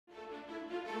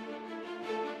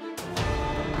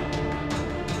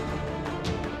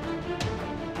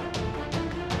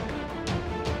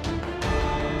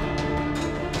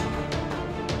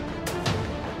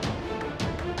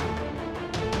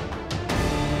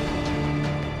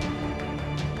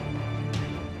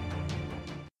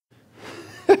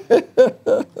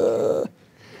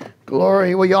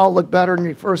Glory. Well, you all look better when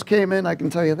you first came in, I can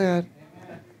tell you that.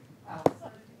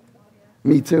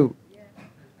 Me too.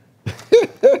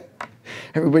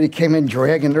 Everybody came in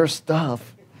dragging their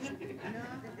stuff.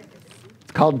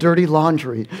 It's called dirty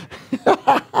laundry.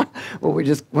 Well, we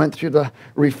just went through the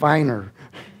refiner.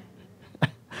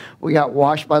 We got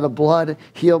washed by the blood,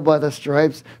 healed by the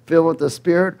stripes, filled with the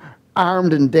Spirit,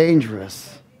 armed and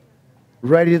dangerous,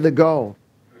 ready to go,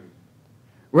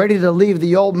 ready to leave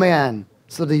the old man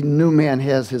so the new man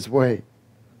has his way.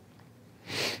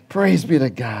 Praise be to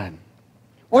God.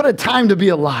 What a time to be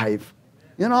alive.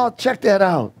 You know, check that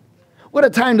out. What a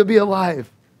time to be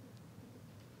alive.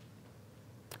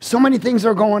 So many things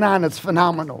are going on. It's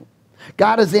phenomenal.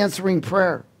 God is answering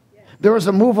prayer. There is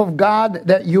a move of God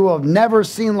that you have never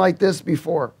seen like this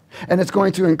before. And it's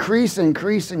going to increase,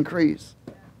 increase, increase.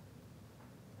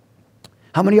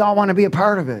 How many of y'all want to be a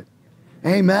part of it?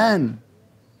 Amen.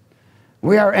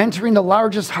 We are entering the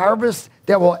largest harvest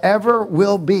that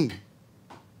will be.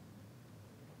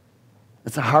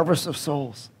 It's a harvest of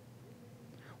souls.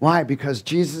 Why? Because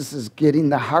Jesus is getting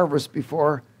the harvest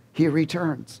before he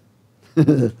returns.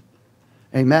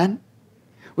 Amen?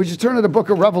 Would you turn to the book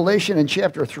of Revelation in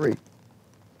chapter 3?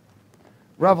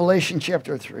 Revelation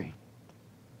chapter 3.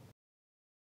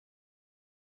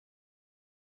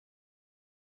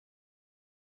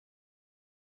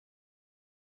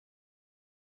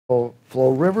 Flow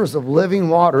rivers of living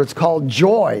water. It's called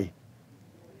joy.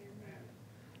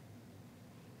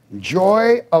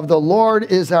 Joy of the Lord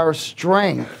is our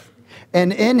strength,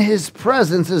 and in his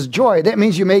presence is joy. That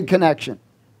means you made connection.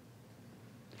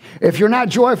 If you're not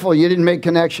joyful, you didn't make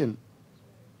connection.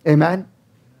 Amen?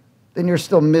 Then you're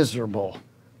still miserable.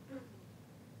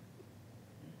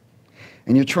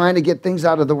 And you're trying to get things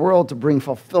out of the world to bring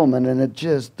fulfillment, and it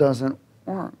just doesn't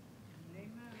work.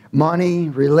 Money,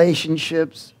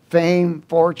 relationships, fame,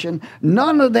 fortune,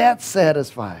 none of that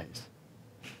satisfies.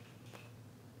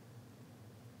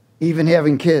 Even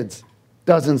having kids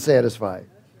doesn't satisfy.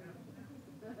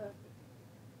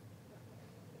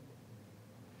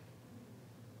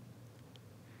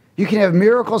 You can have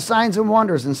miracles, signs, and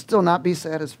wonders and still not be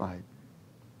satisfied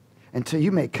until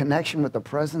you make connection with the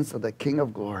presence of the King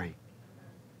of Glory.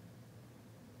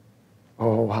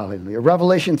 Oh, hallelujah.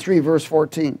 Revelation 3, verse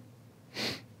 14.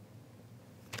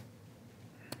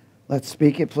 Let's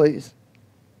speak it, please.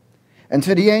 And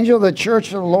to the angel of the church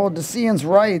of the Laodiceans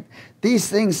write, these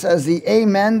things says the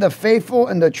Amen, the faithful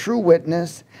and the true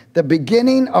witness, the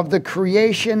beginning of the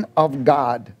creation of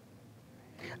God.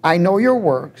 I know your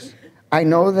works. I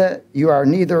know that you are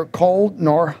neither cold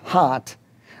nor hot.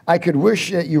 I could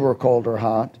wish that you were cold or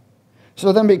hot.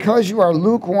 So then because you are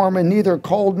lukewarm and neither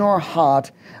cold nor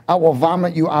hot, I will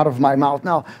vomit you out of my mouth.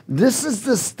 Now, this is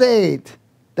the state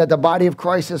that the body of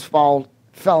Christ has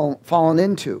fallen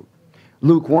into,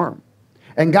 lukewarm.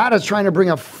 And God is trying to bring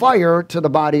a fire to the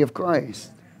body of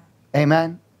Christ.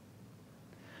 Amen?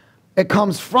 It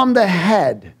comes from the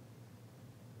head.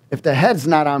 If the head's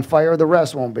not on fire, the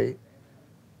rest won't be.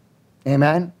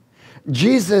 Amen?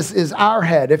 Jesus is our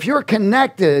head. If you're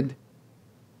connected,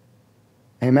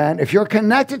 amen, if you're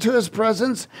connected to his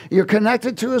presence, you're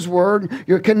connected to his word,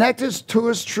 you're connected to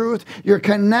his truth, you're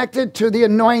connected to the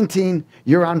anointing,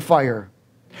 you're on fire.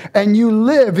 And you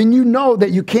live and you know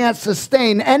that you can't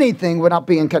sustain anything without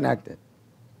being connected.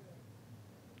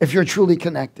 If you're truly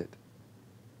connected.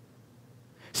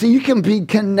 See, you can be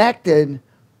connected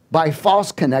by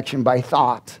false connection, by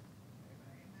thought.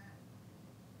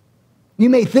 You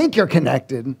may think you're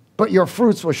connected, but your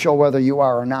fruits will show whether you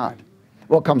are or not.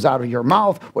 What comes out of your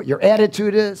mouth, what your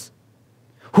attitude is,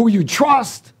 who you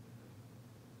trust,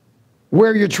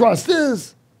 where your trust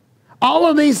is. All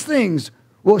of these things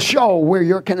will show where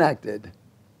you're connected.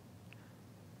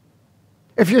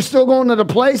 If you're still going to the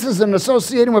places and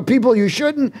associating with people you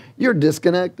shouldn't, you're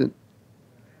disconnected.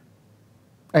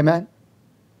 Amen?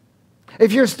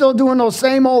 If you're still doing those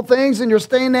same old things and you're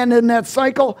staying in that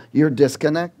cycle, you're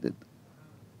disconnected.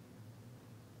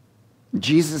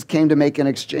 Jesus came to make an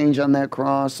exchange on that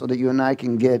cross so that you and I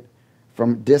can get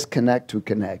from disconnect to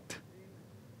connect,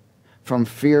 from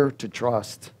fear to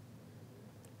trust,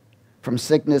 from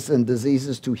sickness and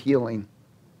diseases to healing.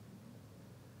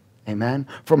 Amen?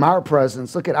 From our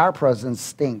presence, look at our presence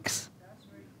stinks.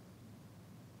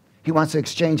 He wants to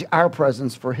exchange our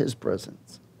presence for his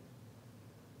presence.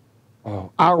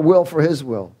 Oh, our will for his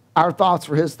will. Our thoughts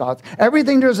for his thoughts.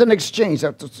 Everything there's an exchange.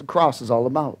 That's what the cross is all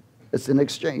about. It's an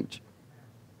exchange.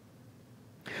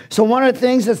 So one of the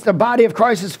things that the body of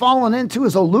Christ has fallen into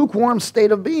is a lukewarm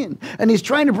state of being. And he's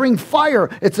trying to bring fire.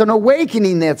 It's an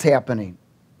awakening that's happening.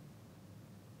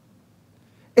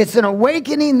 It's an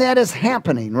awakening that is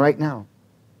happening right now.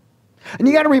 And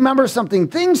you got to remember something.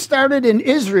 Things started in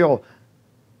Israel.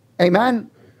 Amen?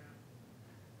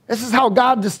 This is how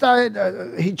God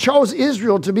decided. He chose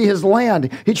Israel to be his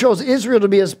land. He chose Israel to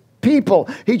be his people.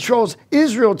 He chose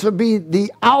Israel to be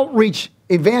the outreach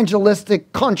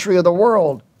evangelistic country of the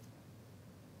world.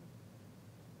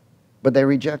 But they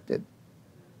rejected.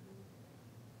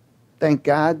 Thank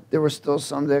God there were still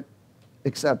some that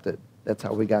accepted. That's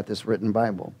how we got this written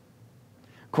Bible.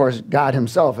 Of course, God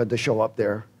himself had to show up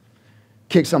there.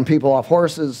 Kick some people off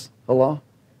horses. Hello?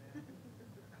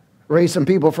 Raise some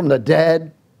people from the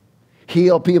dead.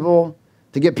 Heal people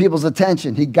to get people's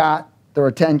attention. He got their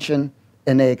attention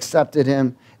and they accepted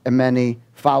him, and many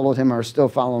followed him or are still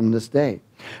following him this day.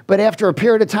 But after a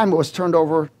period of time, it was turned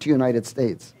over to United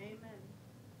States. Amen.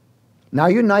 Now,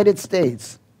 United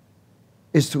States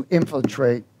is to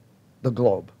infiltrate the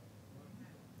globe,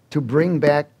 to bring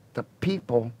back the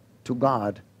people to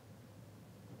God.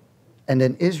 And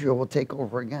then Israel will take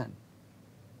over again.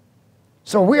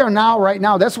 So we are now, right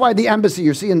now, that's why the embassy,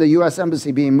 you're seeing the U.S.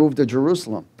 embassy being moved to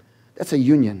Jerusalem. That's a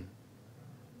union.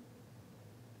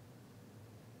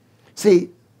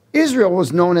 See, Israel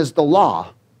was known as the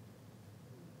law.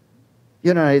 The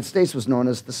United States was known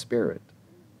as the Spirit.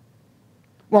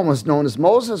 One was known as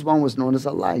Moses, one was known as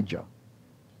Elijah.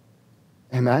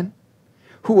 Amen?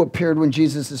 Who appeared when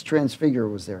Jesus' transfigure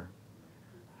was there?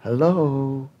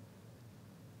 Hello?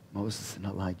 Moses and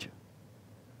Elijah.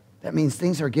 That means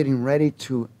things are getting ready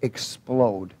to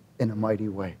explode in a mighty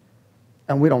way.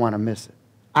 And we don't want to miss it.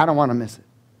 I don't want to miss it.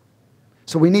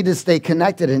 So we need to stay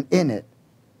connected and in it.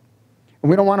 And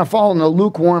we don't want to fall in a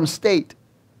lukewarm state.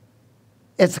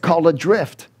 It's called a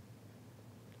drift.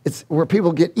 It's where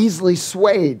people get easily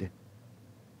swayed.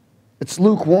 It's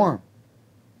lukewarm.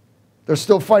 They're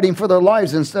still fighting for their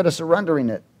lives instead of surrendering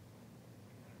it.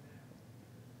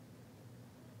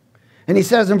 And he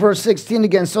says in verse 16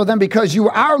 again, so then because you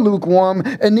are lukewarm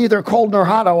and neither cold nor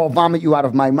hot, I will vomit you out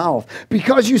of my mouth.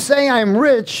 Because you say I am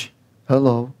rich,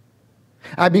 hello,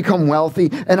 I become wealthy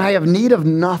and I have need of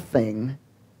nothing,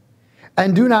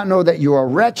 and do not know that you are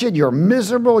wretched, you're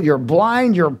miserable, you're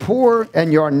blind, you're poor,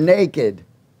 and you're naked.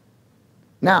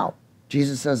 Now,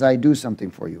 Jesus says, I do something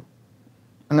for you.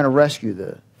 I'm going to rescue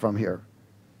you from here.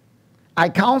 I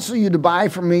counsel you to buy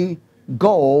from me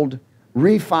gold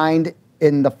refined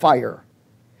in the fire,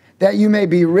 that you may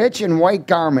be rich in white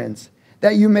garments,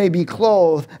 that you may be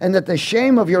clothed, and that the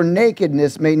shame of your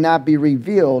nakedness may not be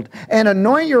revealed. And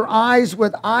anoint your eyes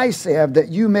with eye salve, that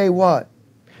you may what?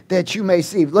 That you may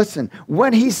see. Listen,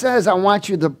 when he says, I want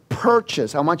you to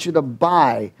purchase, I want you to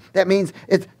buy, that means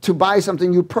it's to buy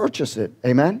something, you purchase it.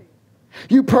 Amen?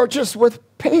 You purchase with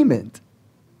payment.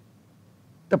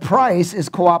 The price is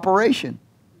cooperation.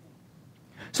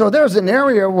 So there's an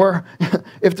area where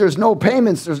if there's no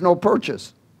payments, there's no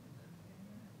purchase.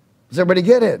 Does everybody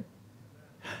get it?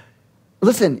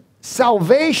 Listen,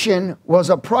 salvation was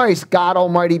a price God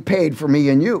Almighty paid for me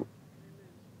and you.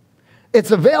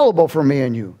 It's available for me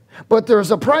and you. But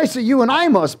there's a price that you and I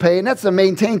must pay, and that's to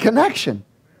maintain connection.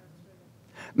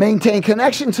 Maintain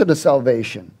connection to the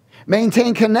salvation.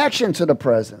 Maintain connection to the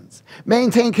presence.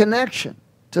 Maintain connection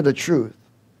to the truth.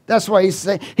 That's why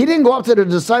he didn't go up to the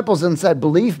disciples and said,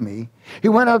 believe me. He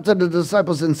went up to the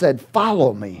disciples and said,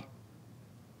 follow me.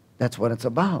 That's what it's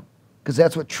about. Because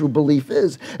that's what true belief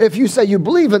is. If you say you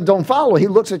believe and don't follow, he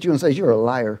looks at you and says, you're a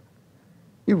liar.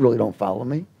 You really don't follow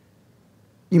me.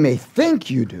 You may think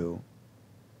you do,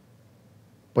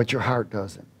 but your heart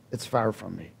doesn't. It's far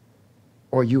from me.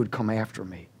 Or you would come after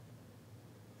me.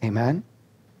 Amen?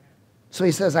 So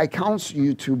he says, I counsel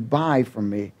you to buy from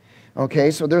me.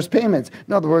 Okay, so there's payments.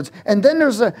 In other words, and then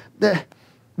there's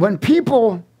when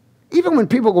people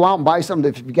go out and buy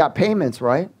something, if you got payments,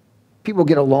 right? People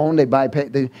get a loan, they buy,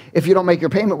 if you don't make your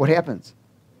payment, what happens?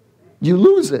 You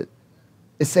lose it.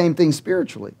 The same thing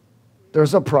spiritually.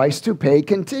 There's a price to pay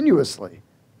continuously.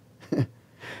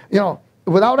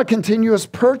 Without a continuous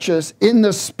purchase in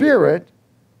the spirit,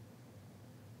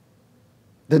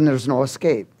 then there's no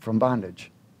escape from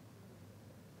bondage.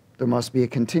 There must be a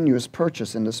continuous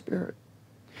purchase in the spirit.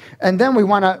 And then we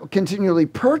want to continually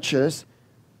purchase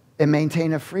and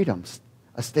maintain a freedom,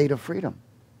 a state of freedom.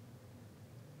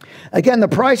 Again, the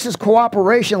price is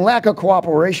cooperation. Lack of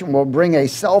cooperation will bring a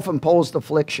self-imposed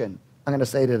affliction. I'm going to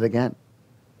say that again.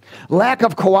 Lack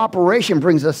of cooperation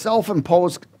brings a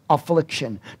self-imposed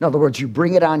affliction. In other words, you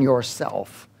bring it on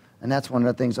yourself. And that's one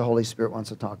of the things the Holy Spirit wants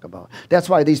to talk about. That's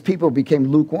why these people became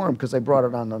lukewarm, because they brought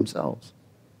it on themselves.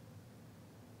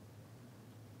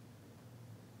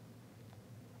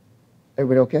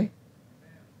 Everybody okay?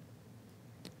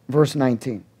 Verse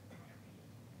 19.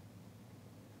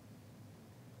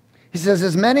 says,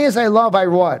 as many as I love, I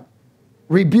what?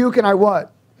 Rebuke and I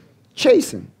what?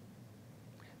 Chasten.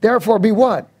 Therefore be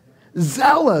what?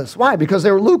 Zealous. Why? Because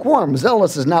they were lukewarm.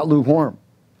 Zealous is not lukewarm.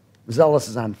 Zealous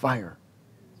is on fire.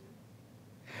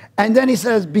 And then he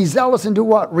says, be zealous and do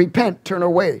what? Repent, turn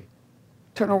away.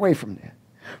 Turn away from that.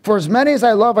 For as many as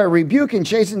I love, I rebuke and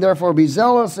chasten. Therefore be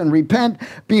zealous and repent.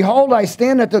 Behold, I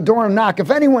stand at the door and knock. If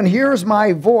anyone hears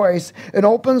my voice and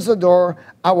opens the door,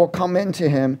 I will come into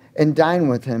him and dine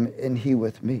with him and he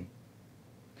with me.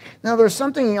 Now there's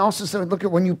something he also said, look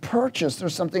at when you purchase,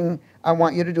 there's something I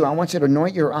want you to do. I want you to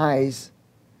anoint your eyes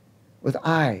with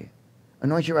eye.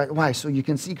 Anoint your eyes. Why? So you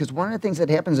can see. Because one of the things that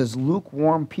happens is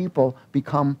lukewarm people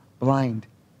become blind.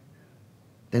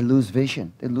 They lose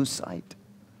vision. They lose sight.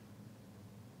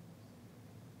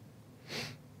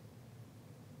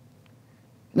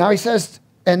 Now he says,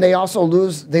 and they also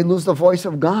lose the voice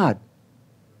of God.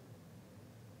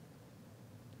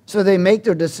 So they make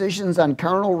their decisions on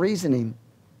carnal reasoning.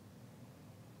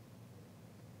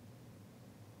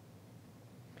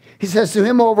 He says, to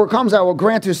him who overcomes, I will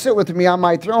grant to sit with me on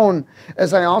my throne,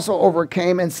 as I also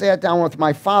overcame and sat down with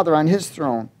my Father on his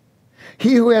throne.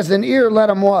 He who has an ear, let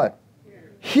him what?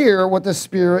 Hear what the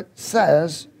Spirit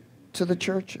says to the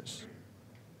churches.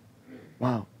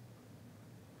 Wow.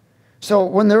 So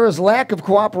when there is lack of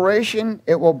cooperation,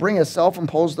 it will bring a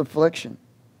self-imposed affliction.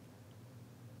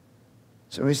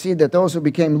 So we see that those who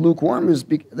became lukewarm,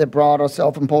 that brought a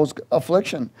self-imposed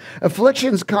affliction.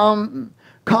 Afflictions come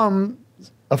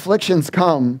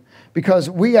because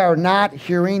we are not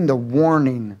hearing the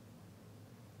warning.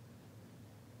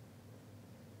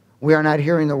 We are not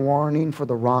hearing the warning for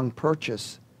the wrong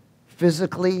purchase,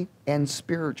 physically and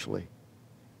spiritually.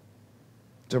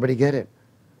 Does everybody get it?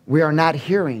 We are not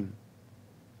hearing.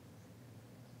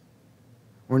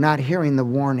 We're not hearing the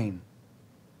warning.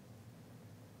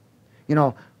 You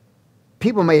know,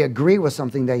 people may agree with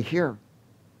something they hear.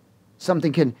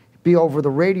 Something can be over the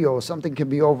radio. Something can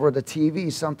be over the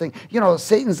TV. Something, you know,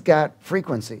 Satan's got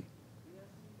frequency.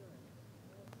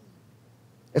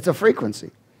 It's a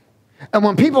frequency. And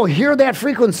when people hear that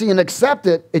frequency and accept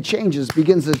it, it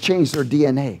begins to change their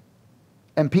DNA.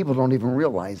 And people don't even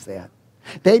realize that.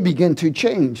 They begin to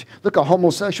change. Look, a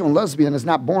homosexual and lesbian is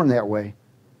not born that way.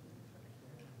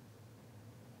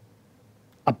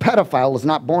 A pedophile is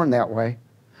not born that way.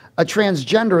 A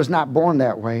transgender is not born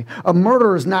that way. A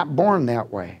murderer is not born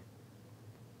that way.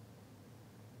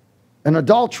 An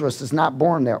adulteress is not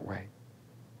born that way.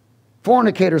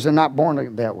 Fornicators are not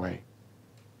born that way.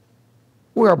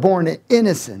 We are born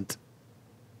innocent.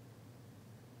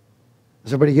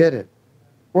 Does everybody get it?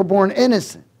 We're born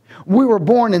innocent. We were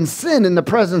born in sin in the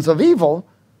presence of evil,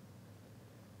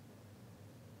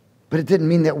 but it didn't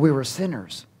mean that we were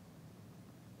sinners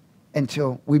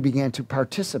until we began to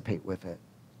participate with it.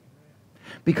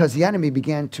 Because the enemy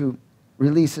began to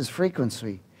release his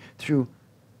frequency through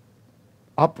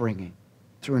upbringing,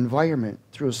 through environment,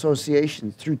 through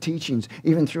associations, through teachings,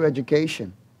 even through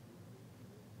education,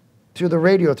 through the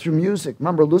radio, through music.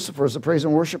 Remember, Lucifer is the praise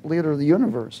and worship leader of the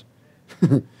universe.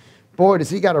 Boy, does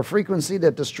he got a frequency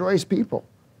that destroys people.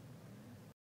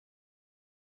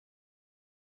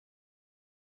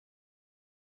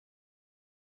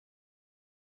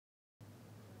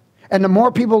 And the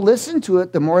more people listen to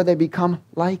it, the more they become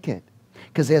like it.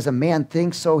 Because as a man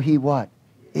thinks, so he what?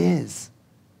 Is.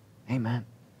 Amen.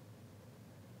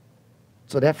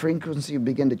 So that frequency will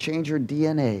begin to change your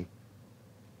DNA.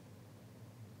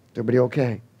 Everybody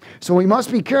okay? So we must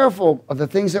be careful of the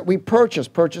things that we purchase.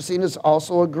 Purchasing is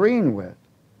also agreeing with.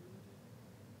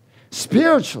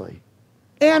 Spiritually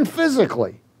and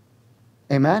physically.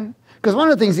 Amen? Because one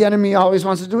of the things the enemy always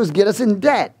wants to do is get us in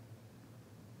debt.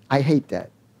 I hate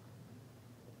that.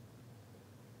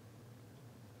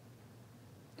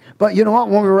 But you know what?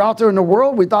 When we were out there in the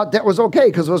world, we thought that was okay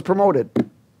because it was promoted.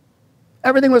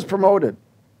 Everything was promoted.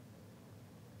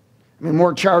 I mean,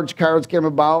 more charge cards came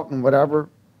about and whatever.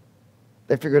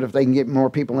 They figured if they can get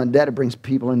more people in debt, it brings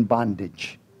people in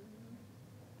bondage.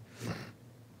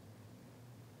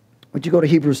 Would you go to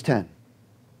Hebrews 10?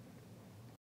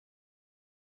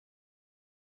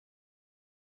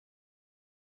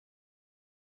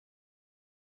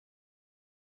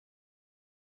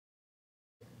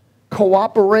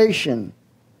 Cooperation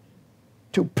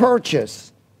to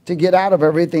purchase, to get out of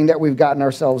everything that we've gotten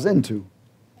ourselves into.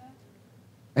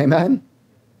 Amen?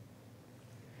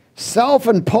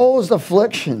 Self-imposed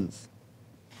afflictions.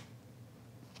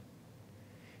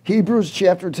 Hebrews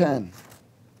chapter 10,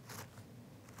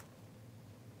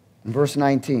 verse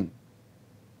 19.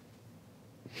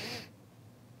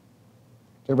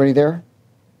 Everybody there?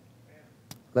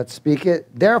 Let's speak it.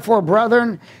 Therefore,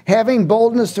 brethren, having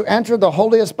boldness to enter the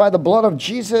holiest by the blood of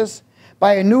Jesus,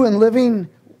 by a new and living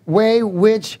way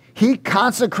which he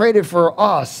consecrated for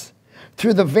us,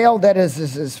 through the veil that is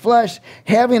his flesh,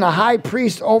 having a high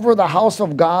priest over the house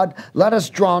of God, let us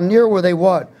draw near with a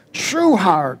what? True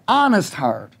heart, honest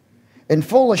heart, in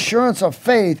full assurance of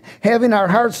faith, having our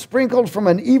hearts sprinkled from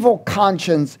an evil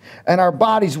conscience and our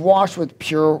bodies washed with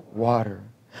pure water.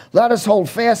 Let us hold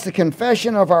fast the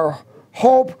confession of our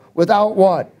hope without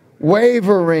what?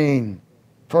 Wavering.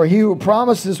 For he who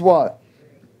promises what?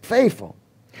 Faithful.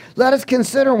 Let us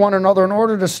consider one another in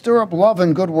order to stir up love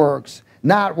and good works.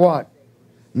 Not what?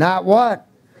 Not what?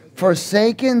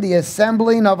 Forsaking the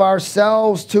assembling of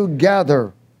ourselves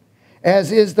together,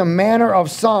 as is the manner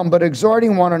of some, but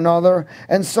exhorting one another,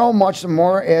 and so much the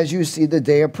more as you see the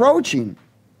day approaching.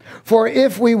 For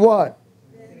if we what?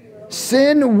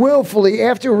 Sin willfully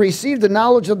after we receive the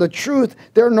knowledge of the truth,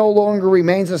 there no longer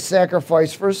remains a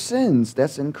sacrifice for sins.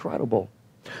 That's incredible.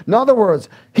 In other words,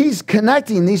 he's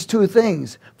connecting these two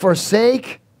things.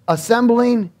 Forsake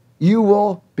assembling, you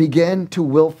will begin to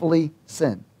willfully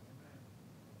sin.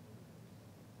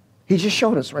 He just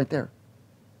showed us right there.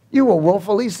 You will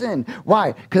willfully sin.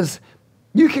 Why? Because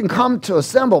you can come to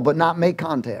assemble but not make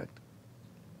contact.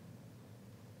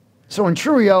 So in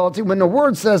true reality, when the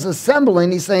word says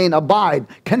assembling, he's saying abide,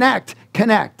 connect,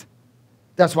 connect.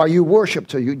 That's why you worship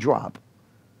till you drop.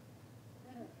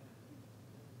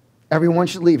 Everyone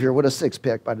should leave here with a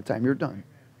six-pack by the time you're done.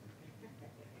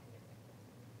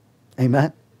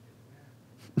 Amen?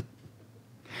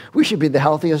 We should be the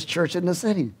healthiest church in the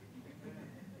city.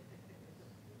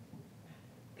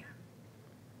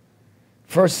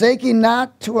 Forsaking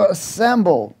not to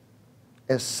assemble,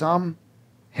 as some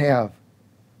have,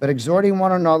 but exhorting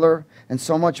one another, and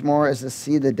so much more as to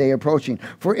see the day approaching.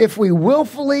 For if we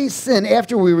willfully sin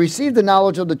after we receive the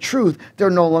knowledge of the truth, there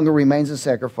no longer remains a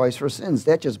sacrifice for sins.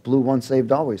 That just blew once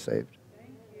saved, always saved.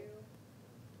 Thank you.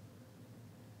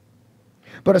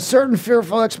 But a certain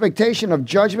fearful expectation of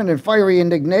judgment and fiery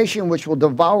indignation which will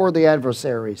devour the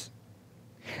adversaries.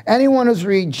 Anyone who's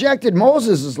rejected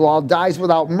Moses' law dies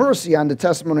without mercy on the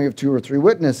testimony of 2 or 3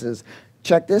 witnesses.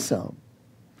 Check this out.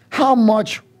 How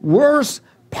much worse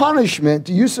punishment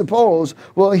do you suppose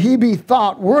will he be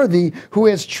thought worthy who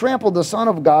has trampled the Son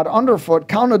of God underfoot,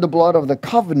 counted the blood of the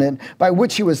covenant by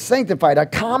which he was sanctified, a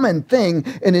common thing,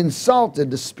 and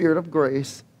insulted the Spirit of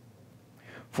grace?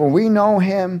 For we know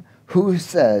him who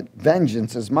said,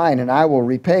 vengeance is mine, and I will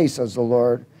repay, says the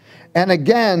Lord. And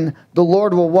again, the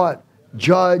Lord will what?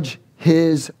 Judge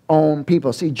his own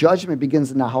people. See, judgment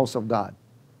begins in the house of God.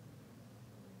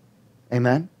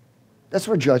 Amen? That's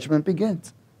where judgment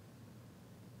begins.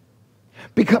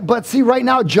 But see, right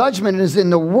now, judgment is in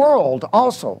the world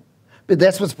also. But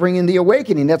that's what's bringing the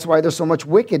awakening. That's why there's so much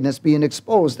wickedness being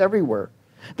exposed everywhere.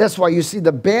 That's why you see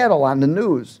the battle on the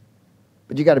news.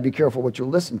 But you got to be careful what you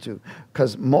listen to,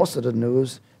 because most of the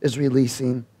news is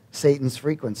releasing Satan's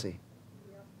frequency.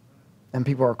 And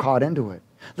people are caught into it.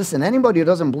 Listen, anybody who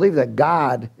doesn't believe that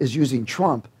God is using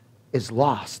Trump is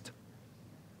lost.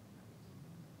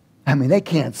 I mean, they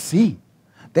can't see.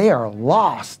 They are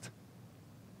lost.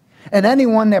 And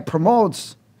anyone that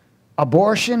promotes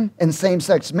abortion and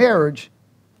same-sex marriage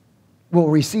will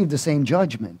receive the same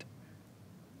judgment.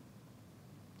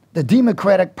 The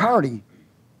Democratic Party,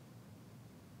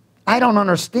 I don't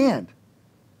understand.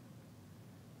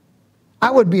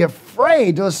 I would be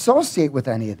afraid to associate with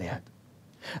any of that.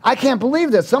 I can't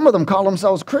believe that some of them call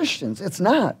themselves Christians. It's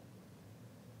not.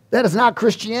 That is not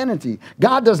Christianity.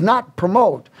 God does not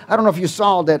promote. I don't know if you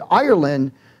saw that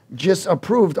Ireland just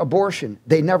approved abortion.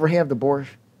 They never have the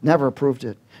abortion, never approved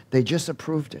it. They just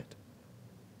approved it.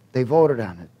 They voted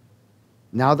on it.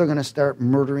 Now they're going to start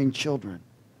murdering children.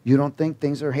 You don't think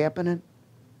things are happening?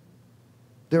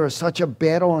 There is such a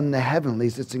battle in the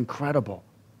heavenlies, it's incredible.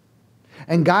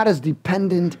 And God is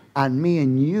dependent on me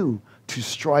and you to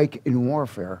strike in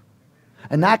warfare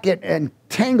and not get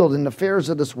entangled in the affairs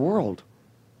of this world.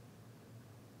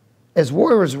 As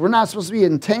warriors, we're not supposed to be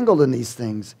entangled in these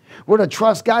things. We're to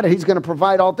trust God that he's going to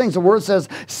provide all things. The word says,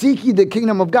 seek ye the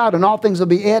kingdom of God and all things will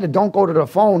be added. Don't go to the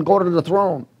phone, go to the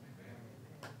throne.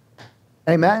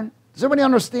 Amen? Does everybody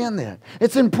understand that?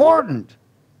 It's important.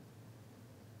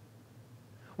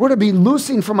 We're to be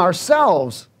loosing from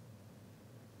ourselves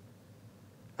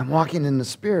and walking in the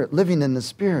Spirit, living in the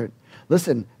Spirit.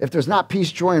 Listen, if there's not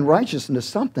peace, joy, and righteousness,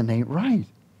 something ain't right.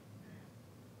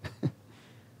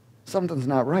 Something's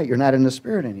not right. You're not in the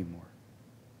Spirit anymore.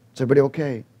 Is everybody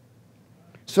okay?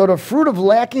 So the fruit of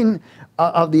lacking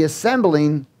of the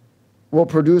assembling will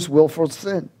produce willful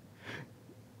sin.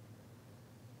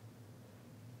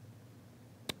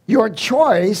 your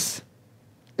choice,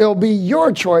 it'll be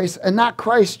your choice and not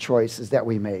Christ's choices that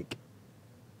we make.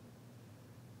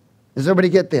 Does everybody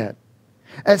get that?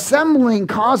 Assembling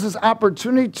causes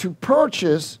opportunity to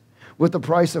purchase with the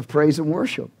price of praise and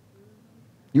worship.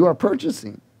 You are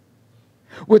purchasing,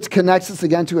 which connects us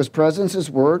again to his presence, his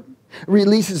word. It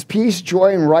releases peace,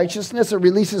 joy, and righteousness. It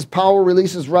releases power,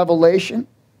 releases revelation.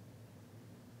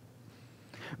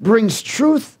 Brings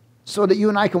truth so that you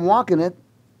and I can walk in it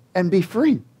and be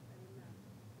free.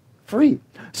 Free.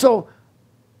 So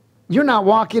you're not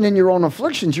walking in your own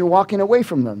afflictions. You're walking away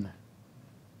from them.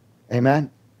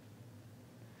 Amen.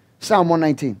 Psalm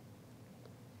 119.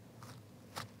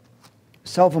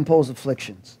 Self-imposed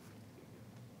afflictions.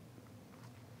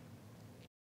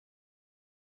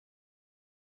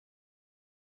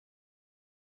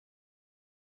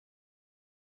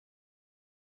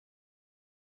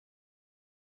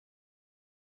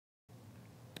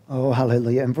 Oh,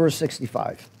 hallelujah. In verse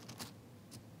 65.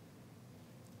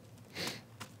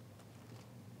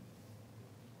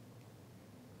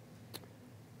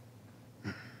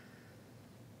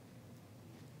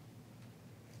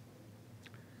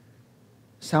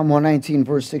 Psalm 119,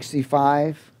 verse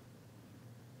 65.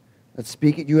 Let's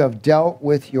speak it. You have dealt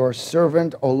with your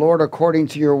servant, O Lord, according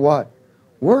to your what?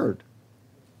 Word.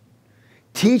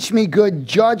 Teach me good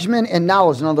judgment and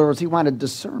knowledge. In other words, he wanted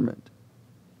discernment.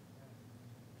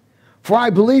 For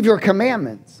I believe your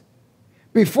commandments.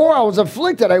 Before I was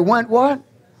afflicted, I went what?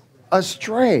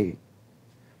 Astray.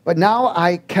 But now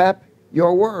I kept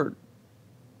your word.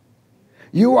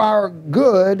 You are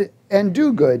good and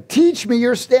do good. Teach me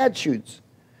your statutes.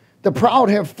 The proud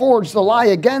have forged the lie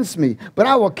against me, but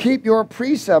I will keep your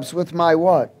precepts with my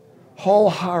what?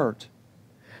 Whole heart.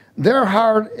 Their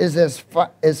heart is as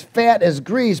fat as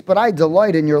grease, but I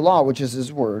delight in your law, which is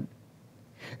his word.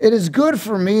 It is good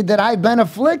for me that I've been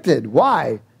afflicted.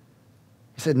 Why?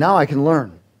 He said, now I can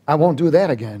learn. I won't do that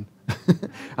again.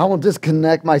 I won't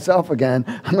disconnect myself again.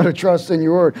 I'm going to trust in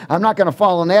your word. I'm not going to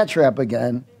fall in that trap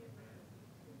again.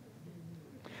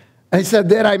 And he said,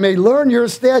 that I may learn your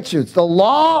statutes. The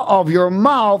law of your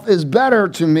mouth is better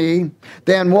to me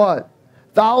than what?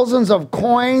 Thousands of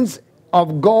coins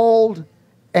of gold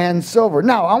and silver.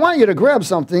 Now, I want you to grab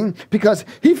something, because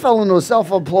he fell into a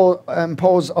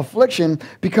self-imposed affliction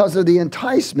because of the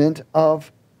enticement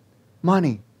of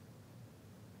money.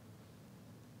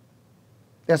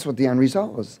 That's what the end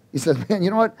result was. He said, man, you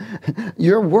know what?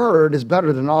 Your word is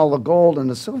better than all the gold and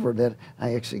the silver that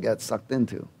I actually got sucked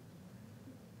into.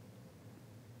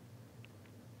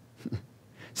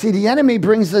 See, the enemy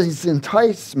brings these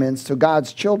enticements to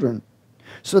God's children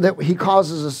so that he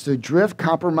causes us to drift,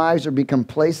 compromise, or be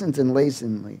complacent and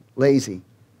lazy.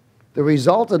 The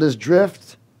result of this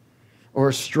drift or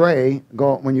astray,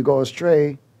 when you go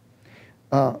astray,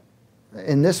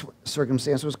 in this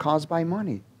circumstance was caused by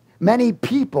money. Many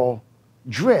people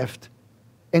drift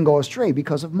and go astray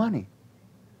because of money.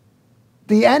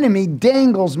 The enemy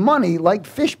dangles money like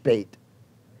fish bait.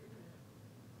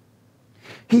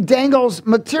 He dangles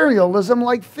materialism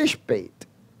like fish bait.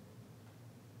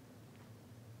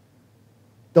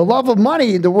 The love of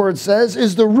money, the word says,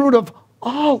 is the root of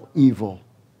all evil.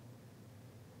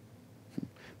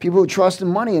 People who trust in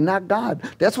money and not God.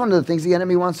 That's one of the things the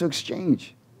enemy wants to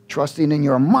exchange. Trusting in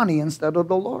your money instead of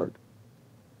the Lord.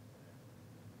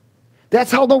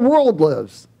 That's how the world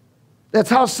lives. That's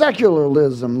how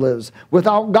secularism lives,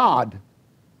 without God.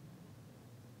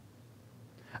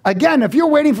 Again, if you're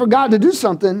waiting for God to do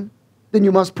something, then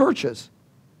you must purchase.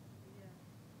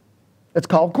 It's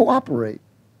called cooperate.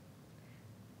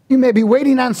 You may be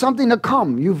waiting on something to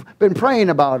come. You've been praying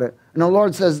about it. And the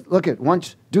Lord says, look,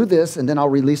 once do this, and then I'll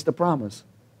release the promise.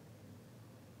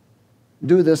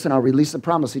 Do this, and I'll release the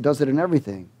promise. He does it in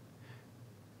everything.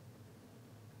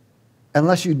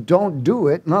 Unless you don't do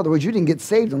it, in other words, you didn't get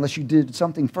saved unless you did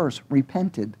something first,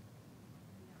 repented.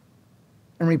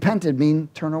 And repented means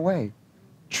turn away.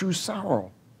 True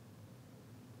sorrow.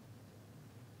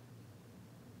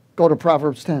 Go to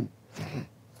Proverbs 10.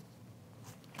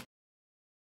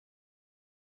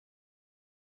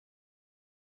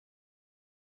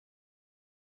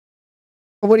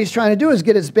 What he's trying to do is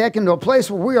get us back into a place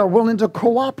where we are willing to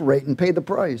cooperate and pay the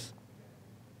price.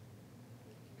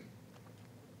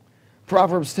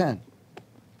 Proverbs 10.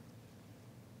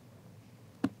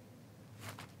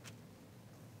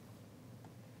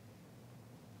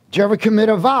 Did you ever commit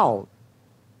a vow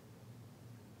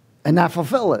and not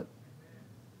fulfill it?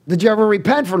 Did you ever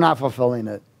repent for not fulfilling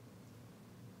it?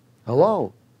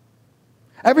 Hello.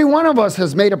 Every one of us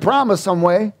has made a promise some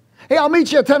way. Hey, I'll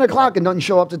meet you at 10 o'clock and doesn't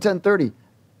show up to 10:30.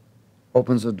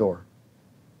 Opens the door.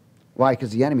 Why?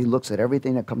 Because the enemy looks at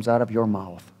everything that comes out of your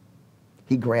mouth.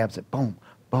 He grabs it. Boom,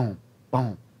 boom,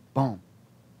 boom, boom.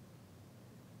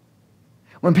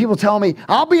 When people tell me,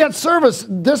 I'll be at service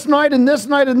this night and this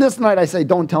night and this night, I say,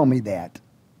 don't tell me that.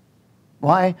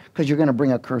 Why? Because you're going to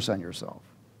bring a curse on yourself.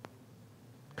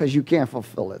 Because you can't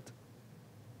fulfill it.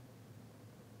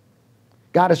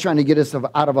 God is trying to get us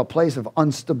out of a place of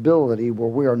instability where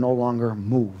we are no longer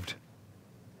moved.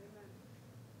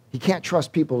 He can't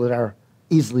trust people that are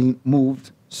easily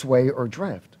moved, sway, or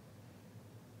drift.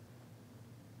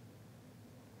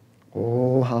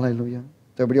 Oh, hallelujah.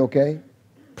 Is everybody okay?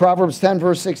 Proverbs 10,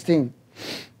 verse 16.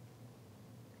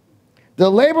 The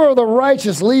labor of the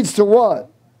righteous leads to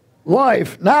what?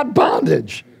 Life, not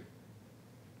bondage.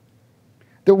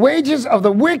 The wages of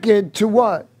the wicked to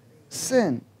what?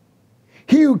 Sin.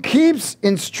 He who keeps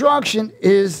instruction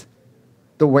is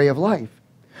the way of life.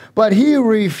 But he who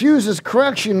refuses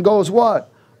correction goes what?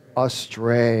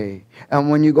 Astray. And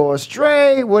when you go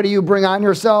astray, what do you bring on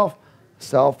yourself?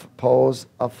 Self-imposed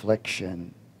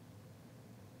affliction.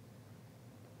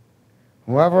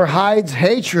 Whoever hides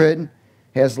hatred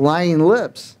has lying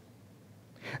lips.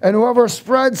 And whoever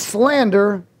spreads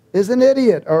slander is an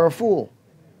idiot or a fool.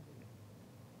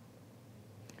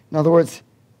 In other words,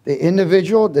 the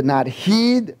individual did not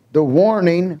heed the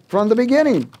warning from the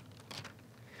beginning.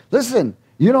 Listen,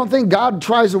 you don't think God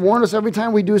tries to warn us every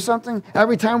time we do something?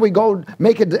 Every time we go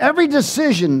make it, every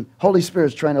decision, Holy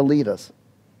Spirit's trying to lead us.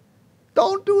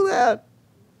 Don't do that.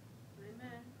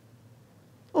 Amen.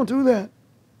 Don't do that.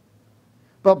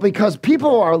 But because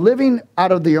people are living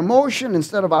out of the emotion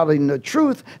instead of out of the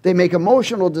truth, they make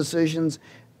emotional decisions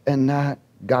and not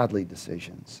godly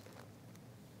decisions.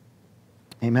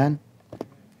 Amen?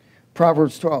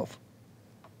 Proverbs 12.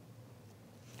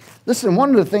 Listen, one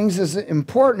of the things that's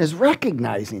important is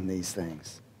recognizing these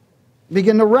things.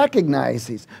 Begin to recognize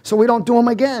these so we don't do them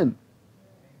again.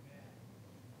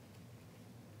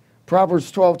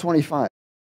 Proverbs 12:25.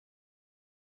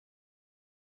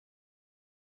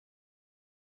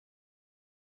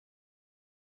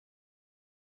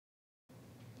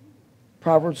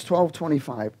 Proverbs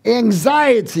 12:25.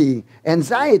 Anxiety.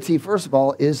 Anxiety, first of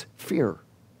all, is fear.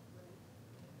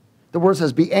 The word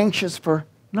says, be anxious for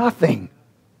nothing.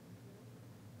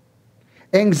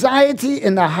 Anxiety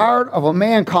in the heart of a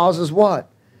man causes what?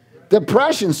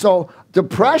 Depression. So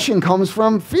depression comes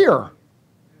from fear.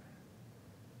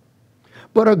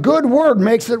 But a good word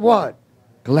makes it what?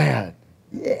 Glad.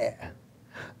 Yeah.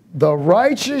 The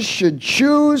righteous should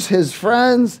choose his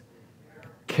friends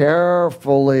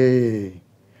carefully.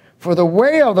 For the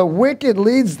way of the wicked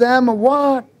leads them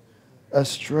what?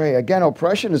 Astray. Again,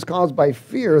 oppression is caused by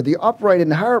fear. The upright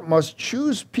in heart must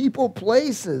choose people,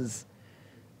 places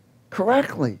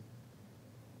correctly.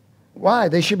 Why?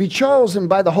 They should be chosen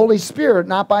by the Holy Spirit,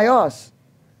 not by us.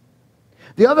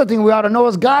 The other thing we ought to know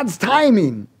is God's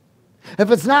timing. If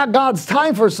it's not God's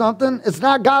time for something, it's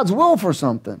not God's will for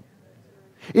something.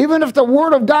 Even if the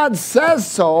Word of God says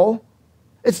so,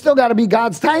 it's still got to be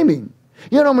God's timing.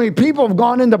 You know how many people have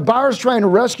gone into bars trying to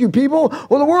rescue people?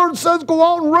 Well, the Word says go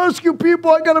out and rescue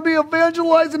people. I got to be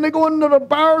evangelized. And they go into the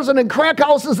bars and in crack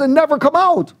houses and never come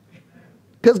out.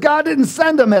 Because God didn't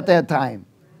send them at that time.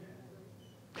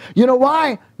 You know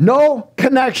why? No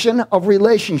connection of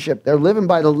relationship. They're living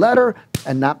by the letter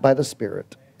and not by the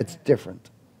Spirit. It's different.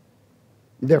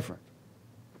 Different.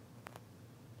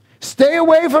 Stay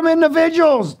away from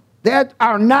individuals that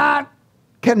are not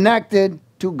connected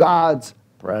to God's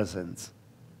presence.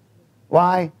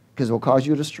 Why? Because it will cause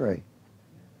you to stray.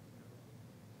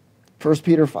 1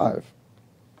 Peter 5.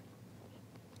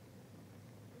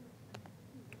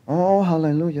 Oh,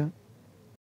 hallelujah.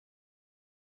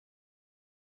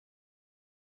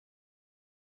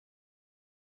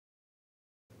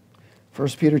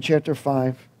 First Peter chapter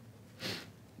 5,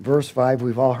 verse 5.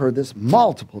 We've all heard this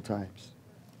multiple times.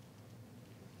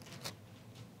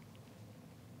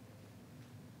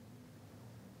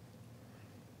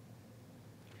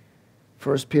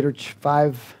 First Peter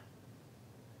 5,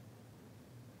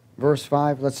 verse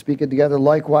 5. Let's speak it together.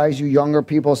 Likewise, you younger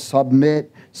people,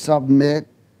 submit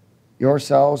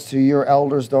yourselves to your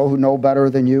elders, though, who know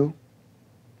better than you.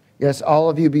 Yes,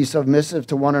 all of you be submissive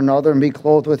to one another and be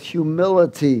clothed with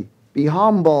humility. Be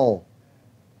humble.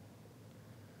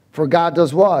 For God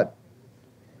does what?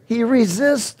 He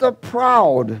resists the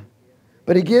proud,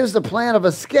 but he gives the plan of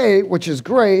escape, which is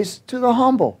grace, to the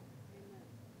humble.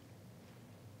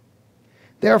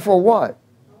 Therefore what?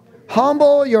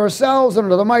 Humble yourselves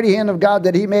under the mighty hand of God,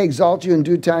 that he may exalt you in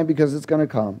due time, because it's going to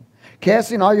come.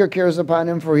 Casting all your cares upon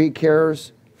him, for he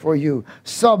cares for you.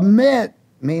 Submit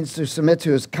means to submit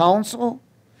to his counsel,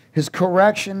 his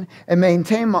correction, and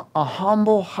maintain a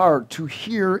humble heart to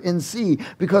hear and see.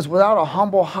 Because without a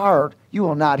humble heart, you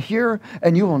will not hear,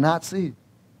 and you will not see.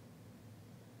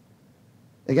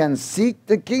 Again, seek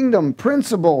the kingdom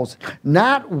principles,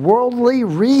 not worldly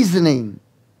reasoning.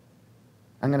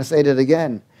 I'm going to say that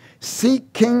again.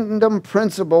 Seek kingdom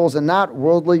principles and not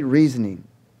worldly reasoning.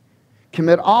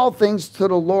 Commit all things to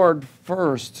the Lord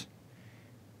first.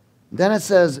 Then it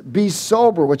says, be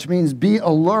sober, which means be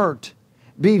alert.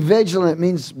 Be vigilant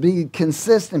means be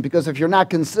consistent, because if you're not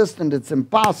consistent, it's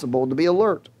impossible to be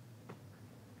alert.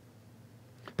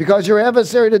 Because your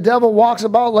adversary, the devil, walks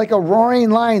about like a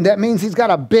roaring lion. That means he's got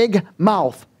a big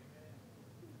mouth.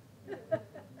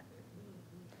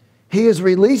 He is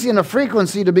releasing a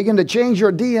frequency to begin to change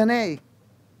your DNA.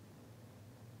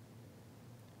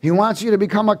 He wants you to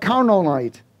become a carnal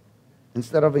light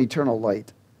instead of an eternal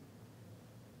light.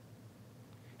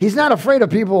 He's not afraid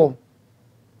of people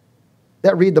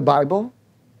that read the Bible.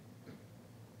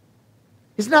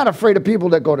 He's not afraid of people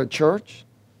that go to church.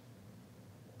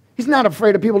 He's not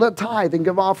afraid of people that tithe and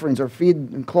give offerings or feed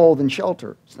and clothe and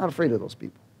shelter. He's not afraid of those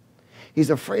people.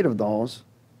 He's afraid of those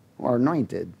who are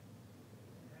anointed.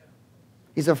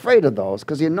 He's afraid of those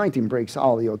because the anointing breaks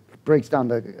down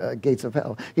the gates of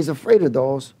hell. He's afraid of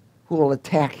those who will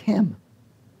attack him.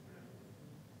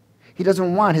 He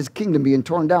doesn't want his kingdom being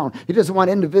torn down. He doesn't want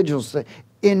individuals to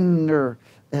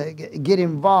get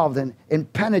involved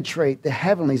and penetrate the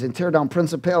heavenlies and tear down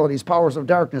principalities, powers of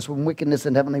darkness, and wickedness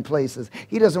in heavenly places.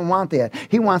 He doesn't want that.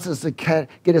 He wants us to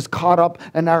get us caught up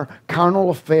in our carnal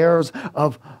affairs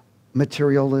of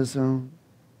materialism,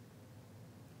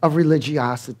 of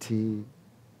religiosity,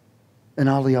 and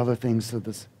all the other things of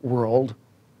this world.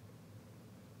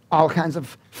 All kinds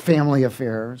of family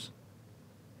affairs.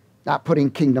 Not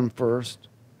putting kingdom first.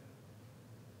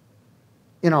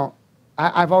 You know,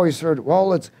 I've always heard,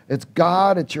 well, it's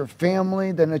God, it's your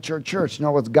family, then it's your church.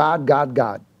 No, it's God, God,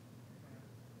 God.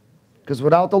 Because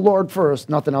without the Lord first,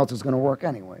 nothing else is going to work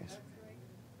anyways.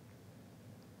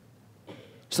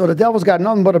 So the devil's got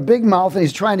nothing but a big mouth, and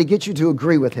he's trying to get you to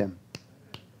agree with him.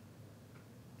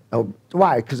 Oh,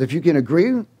 why? Because if you can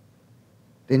agree,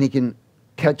 then he can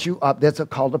catch you up. That's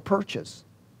called a purchase.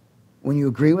 When you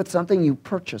agree with something, you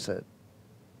purchase it.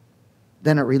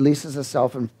 Then it releases a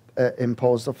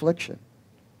self-imposed affliction.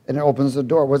 And it opens the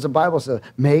door. What does the Bible say?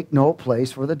 Make no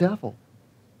place for the devil.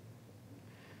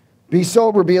 Be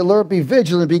sober, be alert, be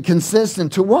vigilant, be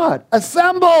consistent. To what?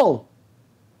 Assemble!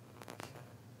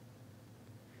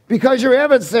 Because your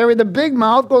adversary, the big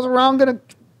mouth, goes around going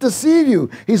to deceive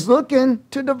you. He's looking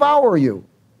to devour you.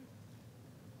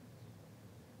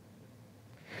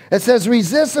 It says,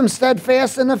 resist him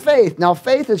steadfast in the faith. Now,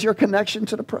 faith is your connection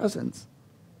to the presence.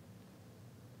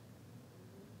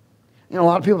 You know, a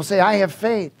lot of people say, I have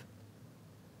faith.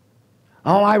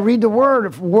 Oh, I read the Word.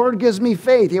 If the Word gives me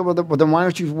faith. Yeah, well, then why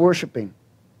aren't you worshiping?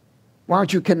 Why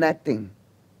aren't you connecting?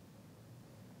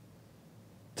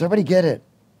 Does everybody get it?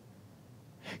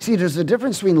 See, there's a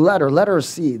difference between letter. Letter is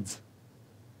seeds.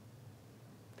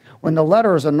 When the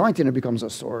letter is anointing, it becomes a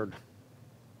sword.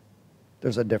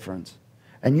 There's a difference.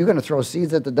 And you're going to throw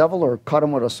seeds at the devil or cut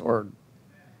him with a sword?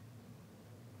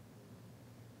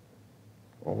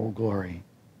 Oh, glory.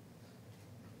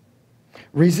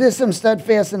 Resist him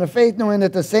steadfast in the faith, knowing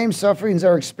that the same sufferings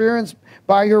are experienced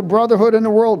by your brotherhood in the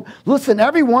world. Listen,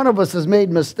 every one of us has made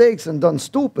mistakes and done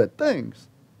stupid things.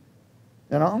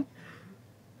 You know?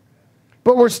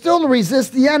 But we're still to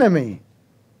resist the enemy.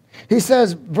 He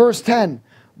says, verse 10,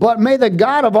 but may the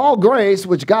God of all grace,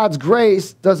 which God's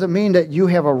grace doesn't mean that you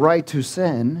have a right to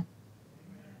sin.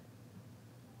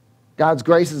 God's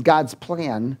grace is God's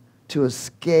plan to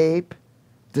escape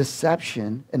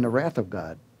deception and the wrath of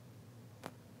God.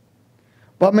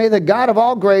 But may the God of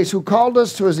all grace, who called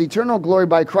us to his eternal glory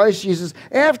by Christ Jesus,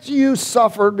 after you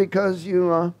suffered because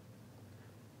you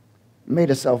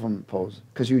made a self-imposed,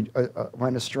 because you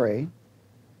went astray,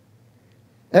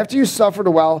 after you suffered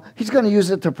a while, he's going to use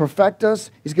it to perfect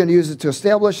us. He's going to use it to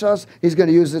establish us. He's going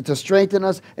to use it to strengthen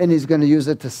us. And he's going to use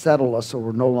it to settle us so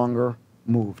we're no longer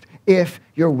moved. If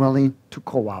you're willing to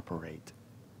cooperate.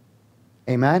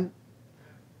 Amen?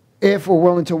 If we're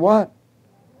willing to what?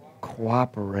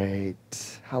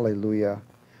 Cooperate. Hallelujah.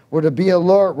 We're to be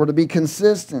alert. We're to be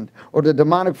consistent. Or the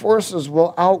demonic forces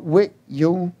will outwit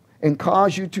you and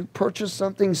cause you to purchase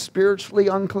something spiritually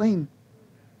unclean.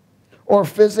 Or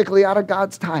physically out of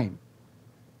God's time.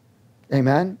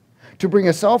 Amen? To bring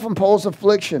a self-imposed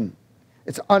affliction.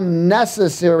 It's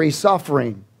unnecessary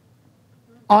suffering.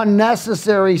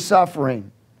 Unnecessary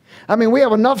suffering. I mean, we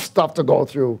have enough stuff to go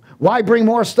through. Why bring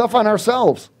more stuff on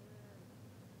ourselves?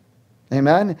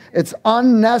 Amen? It's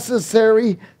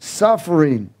unnecessary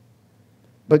suffering.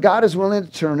 But God is willing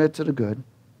to turn it to the good,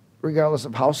 regardless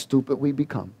of how stupid we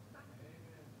become.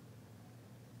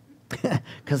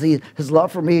 Because his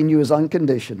love for me and you is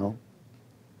unconditional.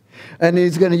 And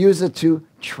he's going to use it to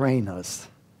train us.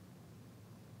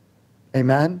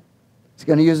 Amen? He's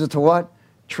going to use it to what?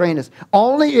 Train us.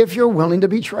 Only if you're willing to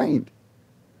be trained.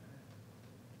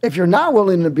 If you're not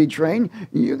willing to be trained,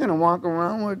 you're going to walk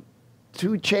around with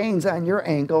 2 chains on your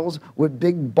ankles with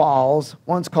big balls.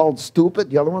 One's called stupid,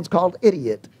 the other one's called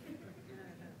idiot.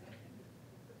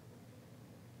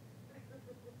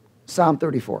 Psalm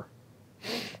 34.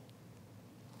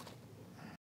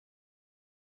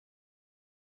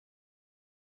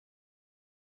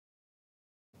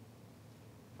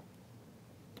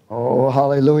 Oh,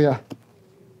 hallelujah.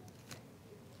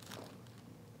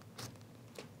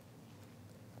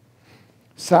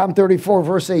 Psalm 34,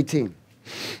 verse 18.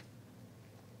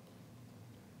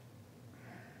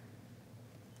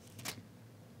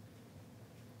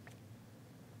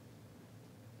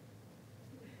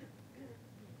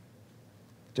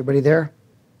 Is everybody there?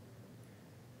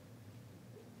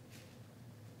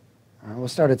 We'll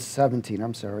start at 17.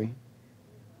 I'm sorry.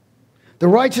 The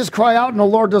righteous cry out, and the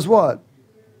Lord does what?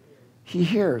 He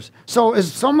hears. So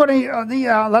is somebody,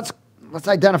 let's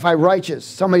identify righteous.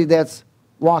 Somebody that's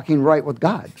walking right with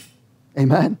God.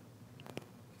 Amen?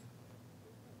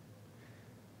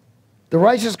 The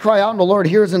righteous cry out, and the Lord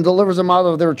hears and delivers them out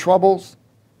of their troubles.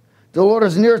 The Lord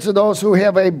is near to those who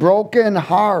have a broken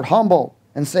heart, humble,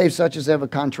 and save such as have a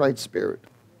contrite spirit.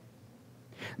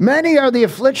 Many are the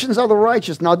afflictions of the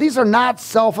righteous. Now, these are not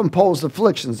self-imposed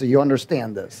afflictions. Do you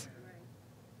understand this?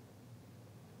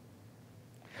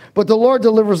 But the Lord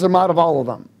delivers them out of all of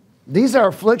them. These are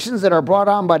afflictions that are brought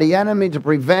on by the enemy to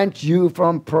prevent you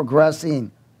from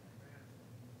progressing.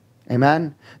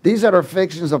 Amen? These are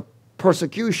afflictions of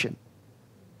persecution.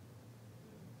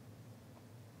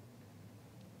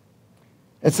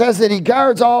 It says that he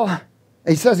guards all,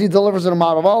 he says he delivers them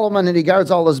out of all of them, and he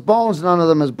guards all his bones, none of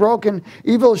them is broken.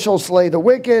 Evil shall slay the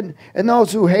wicked, and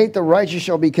those who hate the righteous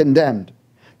shall be condemned.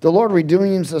 The Lord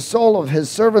redeems the soul of his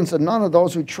servants, and none of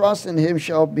those who trust in him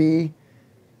shall be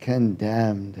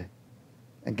condemned.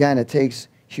 Again, it takes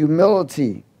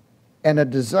humility and a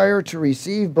desire to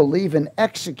receive, believe, and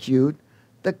execute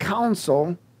the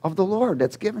counsel of the Lord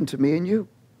that's given to me and you.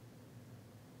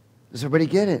 Does everybody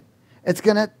get it? It's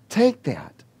going to take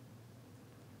that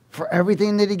for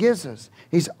everything that he gives us.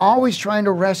 He's always trying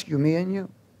to rescue me and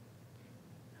you.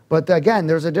 But again,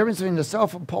 there's a difference between the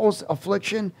self-imposed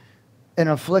affliction and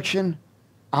affliction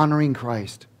honoring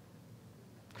Christ.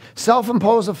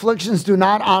 Self-imposed afflictions do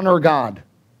not honor God.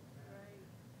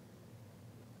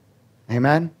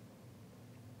 Amen?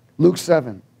 Luke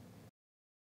 7.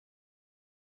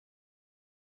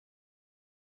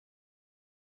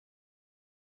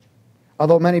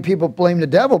 Although many people blame the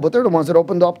devil, but they're the ones that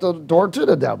opened up the door to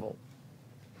the devil.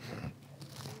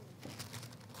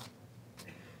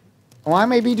 Oh, I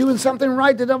may be doing something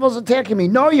right. The devil's attacking me.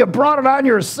 No, you brought it on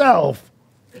yourself.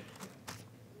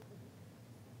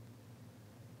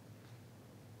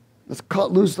 Let's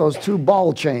cut loose those 2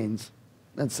 ball chains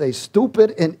and say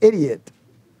stupid and idiot.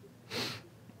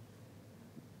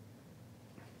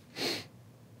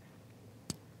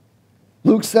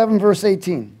 Luke 7, verse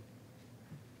 18.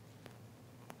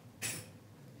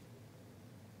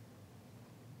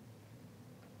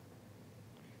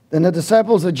 Then the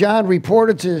disciples of John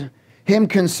reported to him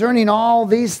concerning all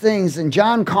these things. And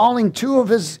John, calling 2 of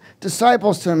his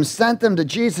disciples to him, sent them to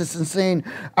Jesus and saying,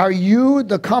 "Are you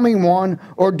the coming one,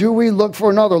 or do we look for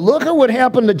another?" Look at what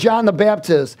happened to John the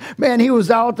Baptist. Man, he was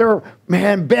out there,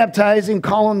 baptizing,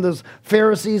 calling the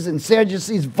Pharisees and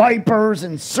Sadducees vipers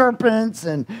and serpents.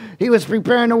 And he was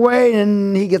preparing the way,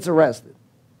 and he gets arrested.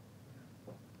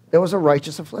 It was a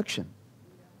righteous affliction.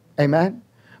 Amen?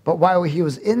 But while he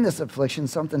was in this affliction,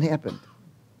 something happened.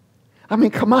 I mean,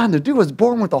 come on, the dude was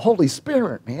born with the Holy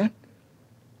Spirit, man.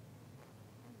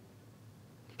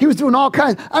 He was doing all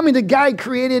kinds. I mean, the guy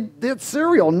created that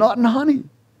cereal, Nut and Honey.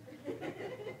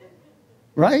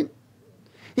 Right?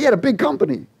 He had a big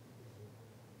company.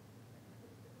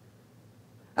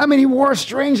 I mean, he wore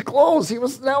strange clothes. It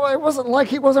wasn't like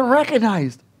he wasn't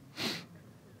recognized.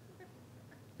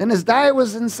 And his diet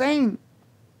was insane.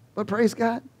 But praise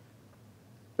God.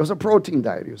 It was a protein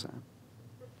diet he was on.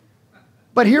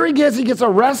 But here he gets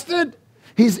arrested.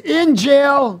 He's in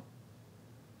jail.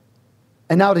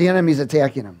 And now the enemy's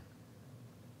attacking him.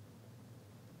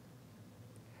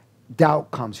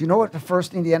 Doubt comes. You know what the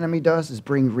first thing the enemy does is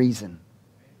bring reason.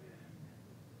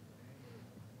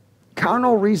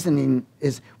 Carnal reasoning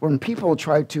is when people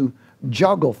try to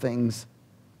juggle things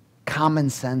common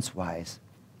sense-wise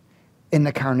in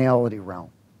the carnality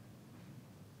realm.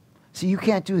 See, you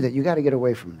can't do that. You got to get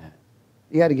away from that.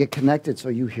 You got to get connected so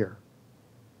you hear.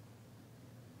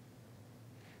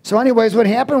 So anyways, what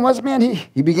happened was, man,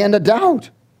 he began to doubt.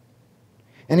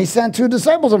 And he sent 2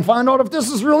 disciples and found out if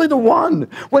this is really the one.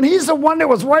 When he's the one that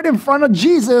was right in front of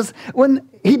Jesus when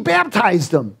he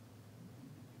baptized him.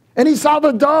 And he saw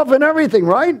the dove and everything,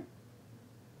 right? And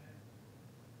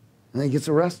then he gets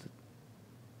arrested.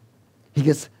 He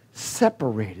gets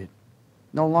separated.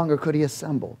 No longer could he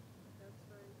assemble.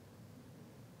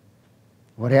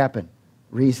 What happened?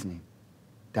 Reasoning,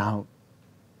 doubt.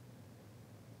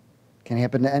 Can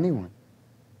happen to anyone.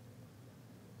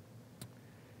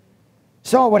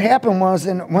 So what happened was,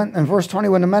 in verse 20,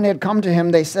 when the men had come to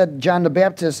him, they said, John the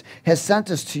Baptist has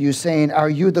sent us to you, saying, are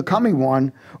you the coming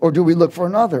one, or do we look for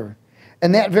another?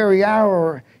 And that very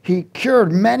hour, he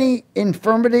cured many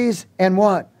infirmities and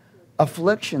what?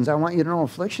 Afflictions. I want you to know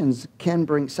afflictions can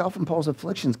bring, self-imposed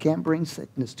afflictions can bring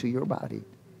sickness to your body.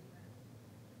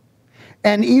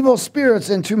 And evil spirits,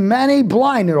 and to many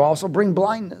blind, it also bring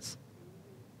blindness.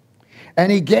 And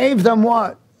he gave them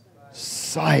what?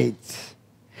 Sight.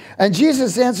 And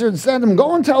Jesus answered and said to them,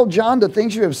 go and tell John the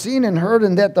things you have seen and heard,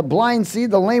 and that the blind see,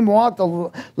 the lame walk,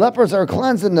 the lepers are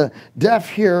cleansed, and the deaf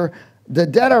hear, the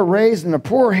dead are raised, and the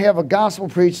poor have a gospel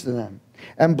preached to them.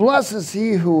 And blessed is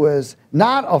he who is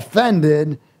not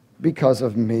offended because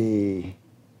of me.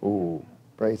 Ooh,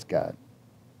 praise God.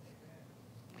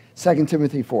 2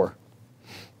 Timothy 4.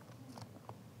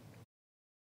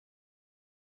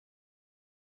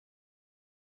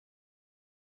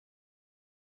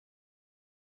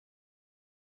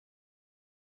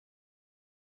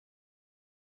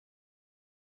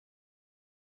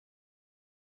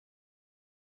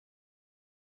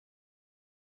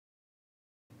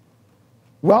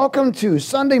 Welcome to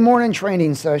Sunday morning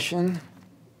training session,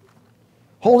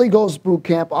 Holy Ghost Boot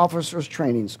Camp Officers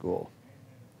Training School.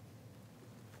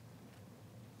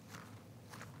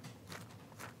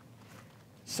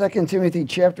 Second Timothy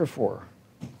chapter 4.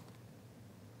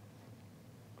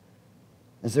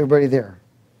 Is everybody there?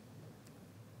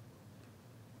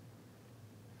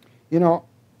 You know,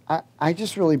 I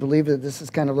just really believe that this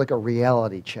is kind of like a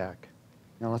reality check.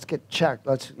 You know, let's get checked.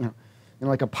 Let's, you know,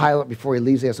 like a pilot before he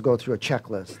leaves, he has to go through a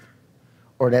checklist,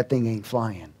 or that thing ain't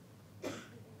flying.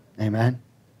 Amen?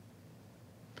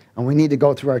 And we need to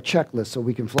go through our checklist so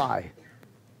we can fly.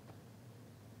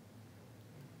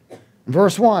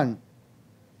 Verse 1.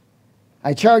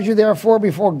 I charge you therefore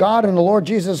before God and the Lord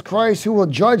Jesus Christ, who will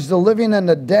judge the living and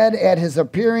the dead at his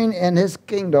appearing in his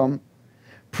kingdom.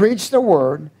 Preach the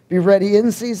word, be ready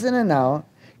in season and out,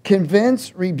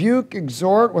 convince, rebuke,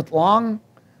 exhort with long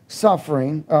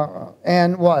suffering,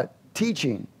 and what?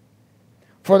 Teaching.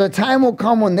 For the time will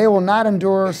come when they will not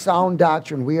endure sound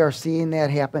doctrine. We are seeing that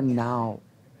happen now.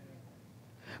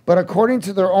 But according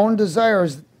to their own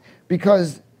desires,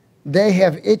 because they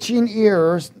have itching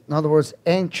ears, in other words,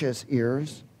 anxious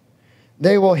ears,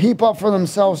 they will heap up for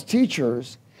themselves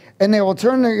teachers, and they will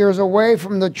turn their ears away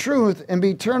from the truth and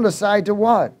be turned aside to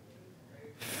what?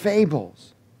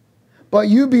 Fables. But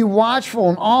you be watchful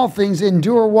in all things,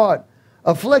 endure what?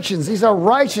 Afflictions. These are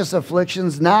righteous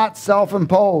afflictions, not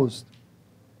self-imposed.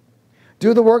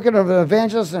 Do the work of an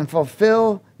evangelist and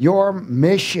fulfill your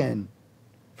mission.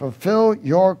 Fulfill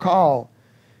your call.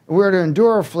 We are to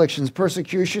endure afflictions,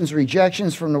 persecutions,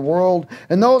 rejections from the world,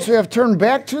 and those who have turned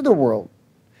back to the world.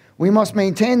 We must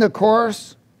maintain the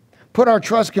course, put our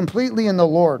trust completely in the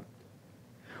Lord.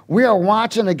 We are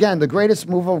watching, again, the greatest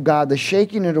move of God, the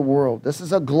shaking of the world. This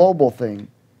is a global thing.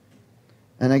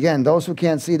 And again, those who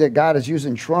can't see that God is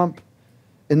using Trump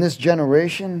in this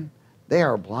generation, they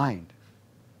are blind.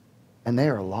 And they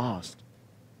are lost.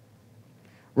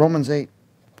 Romans 8.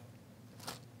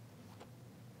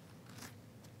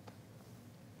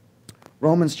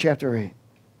 Romans chapter 8.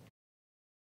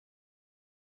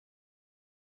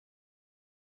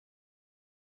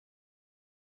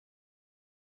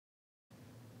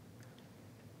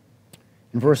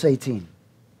 In verse 18.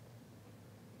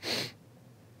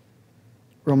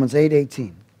 Romans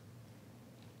 8:18.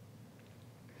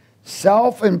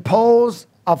 Self-imposed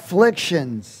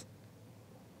afflictions.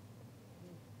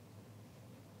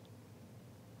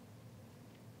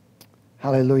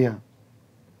 Hallelujah.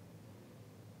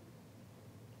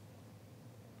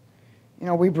 You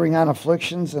know, we bring on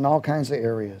afflictions in all kinds of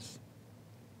areas.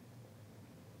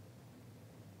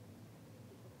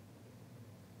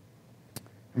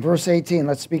 In verse 18,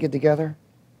 let's speak it together.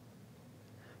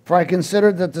 For I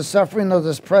consider that the suffering of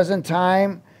this present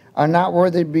time are not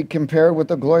worthy to be compared with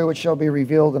the glory which shall be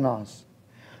revealed in us.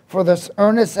 For this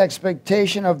earnest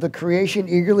expectation of the creation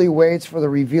eagerly waits for the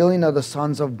revealing of the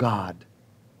sons of God.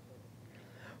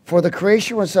 For the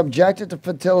creation was subjected to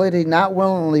fertility not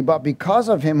willingly, but because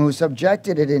of him who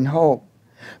subjected it in hope.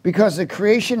 Because the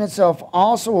creation itself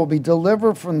also will be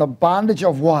delivered from the bondage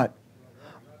of what?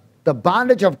 The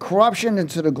bondage of corruption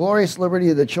into the glorious liberty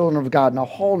of the children of God. Now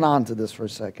hold on to this for a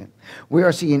second. We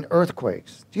are seeing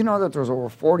earthquakes. Do you know that there's over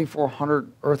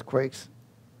 4,400 earthquakes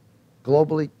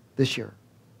globally this year?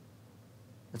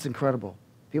 It's incredible.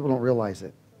 People don't realize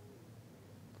it.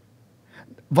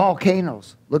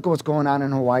 Volcanoes. Look at what's going on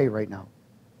in Hawaii right now.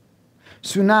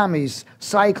 Tsunamis,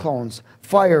 cyclones,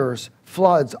 fires,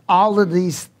 floods. All of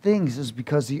these things is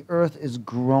because the earth is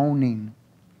groaning.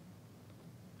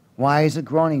 Why is it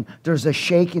groaning? There's a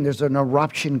shaking. There's an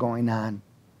eruption going on.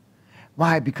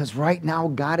 Why? Because right now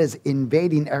God is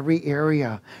invading every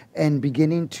area and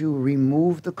beginning to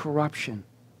remove the corruption.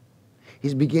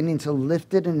 He's beginning to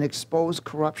lift it and expose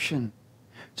corruption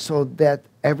so that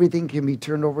everything can be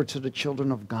turned over to the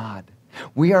children of God.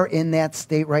 We are in that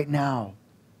state right now.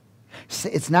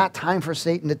 It's not time for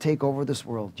Satan to take over this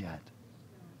world yet.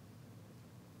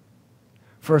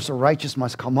 First, the righteous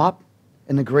must come up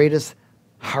in the greatest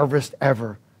harvest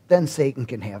ever. Then Satan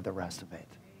can have the rest of it.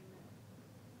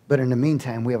 But in the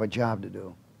meantime, we have a job to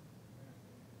do.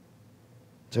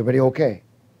 Is everybody okay?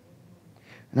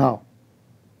 Now,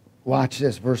 watch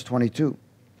this, verse 22.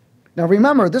 Now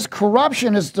remember, this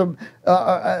corruption is the,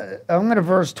 I'm going to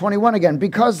verse 21 again.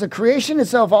 Because the creation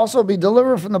itself also be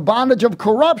delivered from the bondage of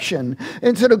corruption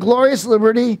into the glorious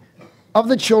liberty of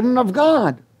the children of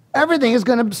God. Everything is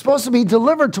supposed to be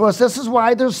delivered to us. This is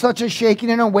why there's such a shaking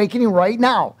and awakening right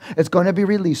now. It's going to be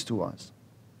released to us.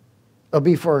 It'll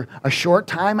be for a short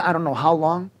time. I don't know how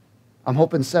long. I'm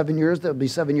hoping 7 years. There'll be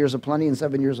 7 years of plenty and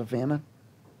 7 years of famine.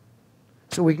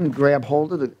 So we can grab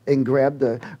hold of it and grab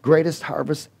the greatest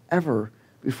harvest ever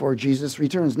before Jesus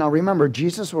returns. Now remember,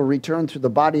 Jesus will return through the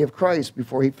body of Christ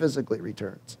before he physically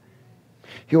returns.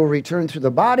 He will return through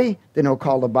the body, then he'll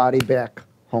call the body back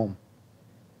home.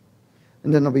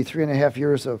 And then there'll be 3.5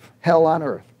 years of hell on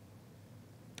earth,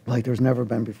 like there's never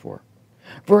been before.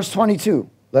 Verse 22,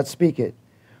 let's speak it.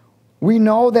 We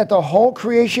know that the whole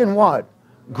creation, what?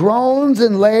 Groans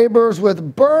and labors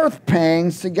with birth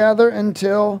pangs together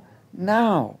until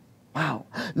now. Wow.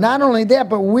 Not only that,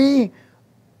 but we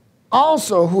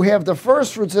also who have the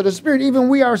first fruits of the Spirit, even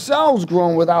we ourselves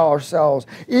groan with ourselves,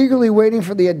 eagerly waiting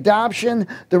for the adoption,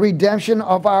 the redemption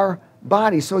of our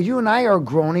body. So you and I are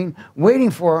groaning,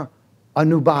 waiting for a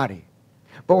new body.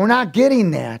 But we're not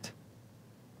getting that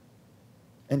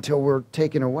until we're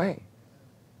taken away.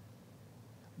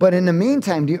 But in the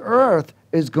meantime, the earth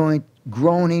is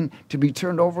groaning to be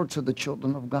turned over to the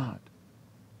children of God.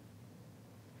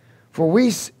 For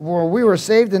we were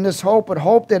saved in this hope, but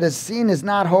hope that is seen is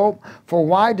not hope. For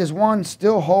why does one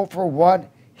still hope for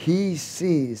what he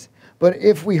sees? But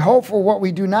if we hope for what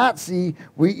we do not see,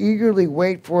 we eagerly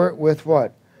wait for it with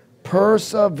what?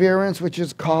 Perseverance, which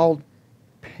is called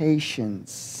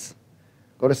patience.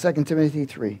 Go to 2 Timothy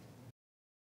 3.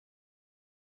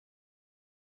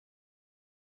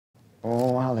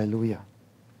 Oh, hallelujah.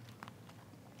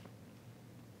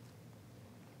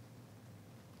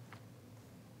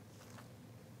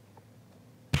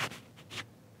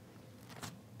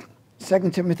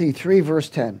 Second Timothy 3, verse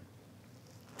 10.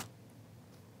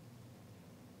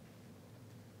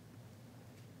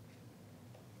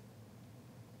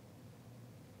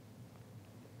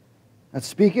 Let's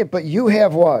speak it. But you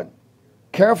have what?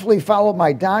 Carefully followed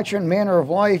my doctrine, manner of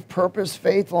life, purpose,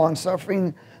 faith,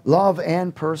 long-suffering, love,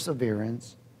 and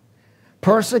perseverance.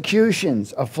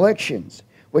 Persecutions, afflictions,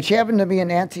 which happened to me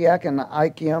in Antioch and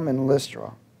Iconium and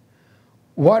Lystra.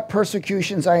 What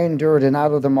persecutions I endured, and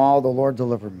out of them all the Lord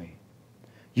delivered me.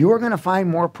 You are going to find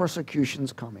more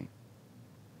persecutions coming.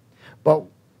 But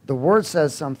the word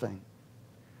says something.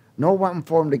 No weapon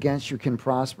formed against you can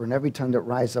prosper, and every tongue that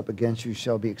rises up against you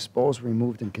shall be exposed,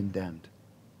 removed, and condemned.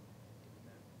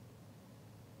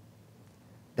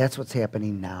 That's what's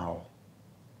happening now.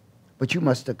 But you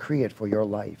must decree it for your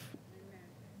life.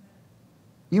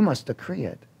 You must decree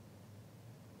it.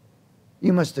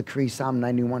 You must decree Psalm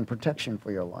 91 protection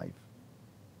for your life.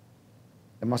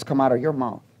 It must come out of your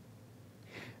mouth.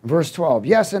 Verse 12,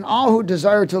 yes, and all who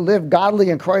desire to live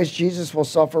godly in Christ Jesus will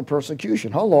suffer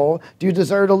persecution. Hello, do you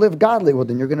desire to live godly? Well,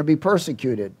 then you're going to be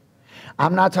persecuted.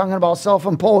 I'm not talking about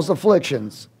self-imposed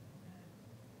afflictions.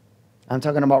 I'm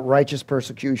talking about righteous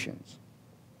persecutions.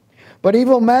 But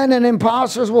evil men and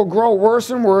impostors will grow worse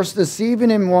and worse,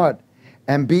 deceiving in what?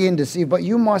 And being deceived. But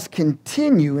you must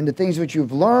continue in the things which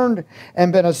you've learned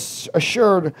and been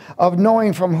assured of,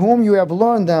 knowing from whom you have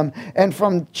learned them, and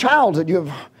from childhood you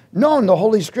have known the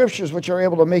Holy Scriptures, which are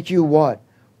able to make you what?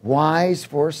 Wise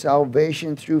for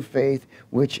salvation through faith,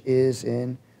 which is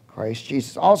in Christ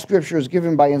Jesus. All Scripture is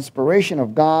given by inspiration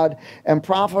of God and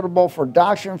profitable for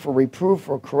doctrine, for reproof,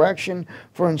 for correction,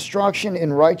 for instruction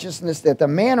in righteousness, that the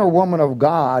man or woman of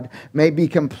God may be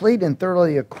complete and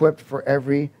thoroughly equipped for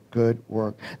every good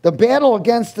work. The battle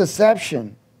against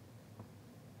deception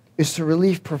is to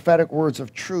release prophetic words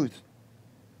of truth,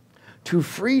 to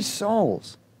free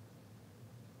souls.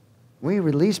 We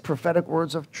release prophetic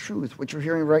words of truth. What you're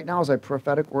hearing right now is a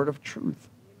prophetic word of truth.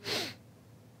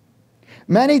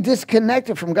 Many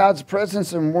disconnected from God's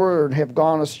presence and word have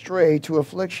gone astray to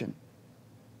affliction.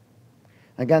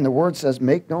 Again, the word says,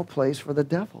 make no place for the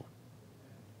devil.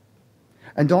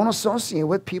 And don't associate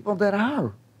with people that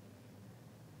are.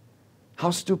 How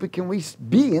stupid can we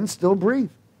be and still breathe?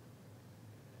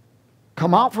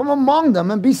 Come out from among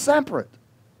them and be separate.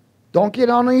 Don't get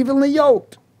unevenly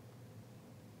yoked.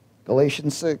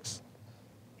 Galatians 6.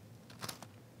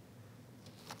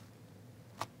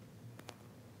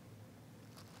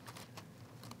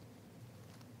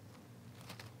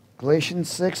 Galatians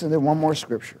 6, and then one more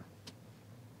scripture.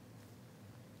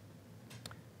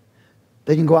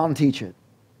 Then you can go out and teach it.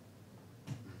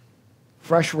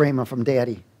 Fresh rhema from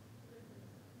Daddy.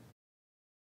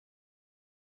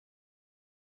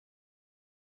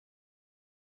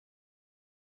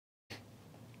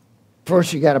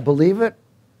 First, you got to believe it,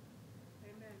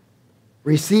 amen,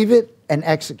 receive it, and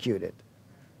execute it.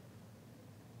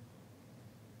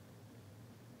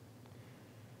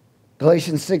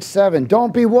 Galatians 6, 7.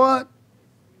 Don't be what?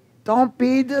 Don't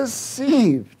be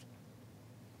deceived.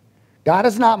 God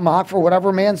is not mocked, for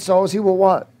whatever man sows, he will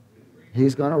what?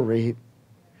 He's going to reap.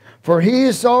 For he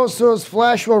who sows to his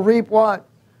flesh will reap what?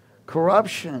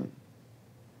 Corruption.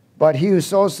 But he who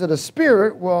sows to the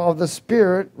Spirit will of the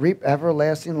Spirit reap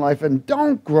everlasting life. And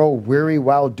don't grow weary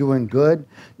while doing good.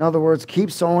 In other words,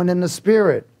 keep sowing in the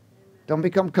Spirit. Don't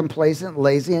become complacent,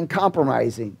 lazy, and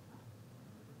compromising.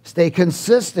 Stay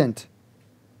consistent.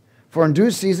 For in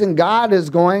due season, God is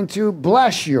going to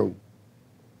bless you.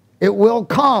 It will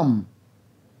come.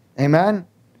 Amen?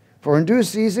 For in due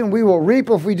season, we will reap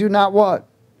if we do not what?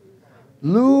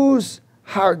 Lose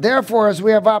heart. Therefore, as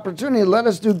we have opportunity, let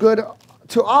us do good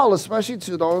to all, especially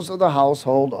to those of the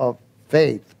household of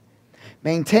faith.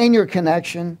 Maintain your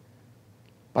connection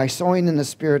by sowing in the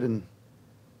Spirit and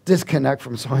disconnect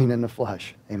from sowing in the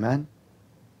flesh. Amen?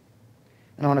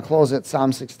 And I want to close at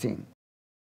Psalm 16.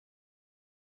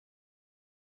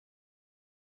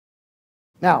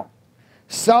 Now,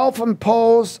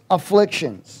 self-imposed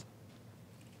afflictions.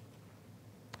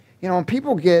 You know, when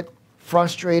people get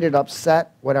frustrated,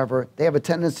 upset, whatever, they have a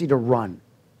tendency to run.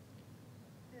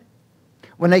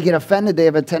 When they get offended, they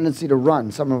have a tendency to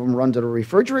run. Some of them run to the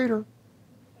refrigerator.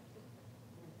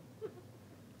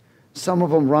 Some of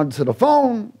them run to the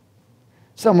phone.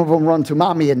 Some of them run to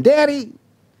mommy and daddy.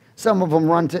 Some of them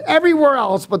run to everywhere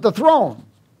else but the throne.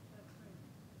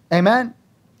 Amen?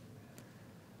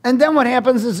 And then what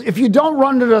happens is if you don't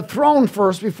run to the throne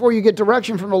first before you get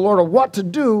direction from the Lord of what to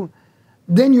do,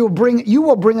 then you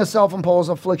will bring a self-imposed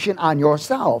affliction on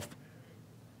yourself.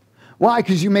 Why?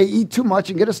 Because you may eat too much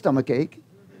and get a stomach ache.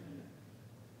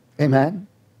 Amen?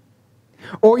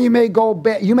 Or you may go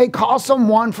back, you may call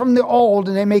someone from the old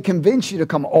and they may convince you to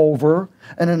come over,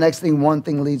 and the next thing, one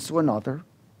thing leads to another.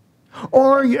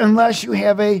 Or unless you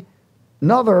have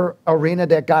another arena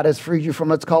that God has freed you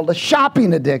from, it's called a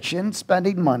shopping addiction,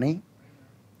 spending money.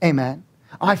 Amen.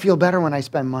 I feel better when I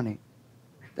spend money.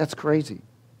 That's crazy.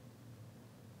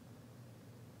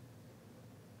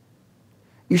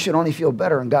 You should only feel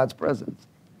better in God's presence.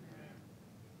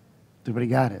 Everybody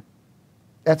got it?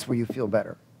 That's where you feel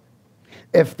better.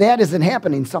 If that isn't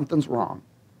happening, something's wrong.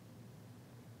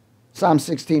 Psalm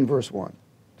 16, verse 1.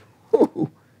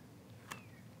 Whew.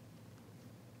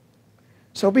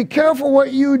 So be careful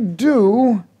what you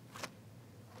do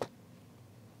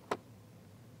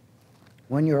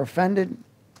when you're offended,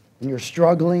 when you're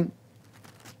struggling.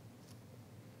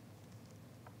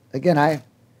 Again,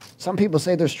 some people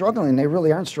say they're struggling. They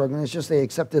really aren't struggling. It's just they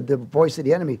accepted the voice of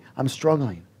the enemy. I'm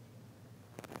struggling.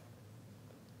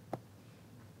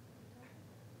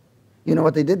 You know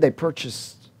what they did? They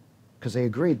purchased, because they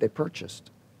agreed, they purchased.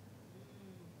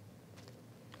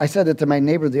 I said it to my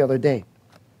neighbor the other day.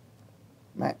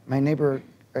 My neighbor,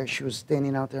 she was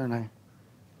standing out there,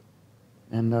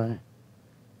 and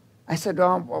I said,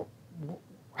 well,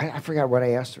 I forgot what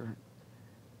I asked her.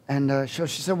 And she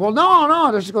said, well,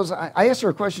 no. She goes, I asked her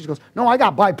a question. She goes, no, I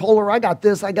got bipolar. I got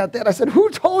this. I got that. I said, who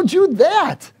told you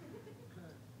that?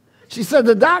 She said,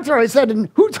 the doctor. I said, and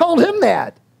who told him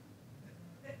that?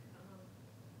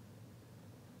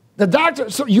 The doctor.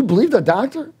 So you believe the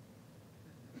doctor?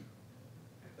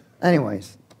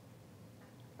 Anyways,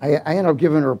 I ended up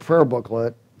giving her a prayer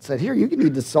booklet said, here, you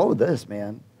need to sow this,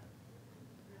 man.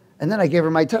 And then I gave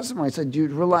her my testimony. I said, do you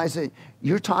realize that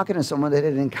you're talking to someone that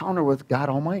had an encounter with God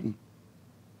Almighty?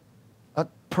 A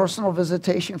personal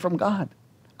visitation from God.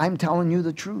 I'm telling you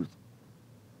the truth.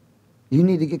 You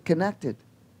need to get connected.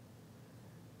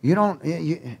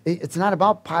 It's not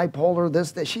about bipolar,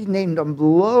 this, that. She named them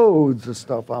loads of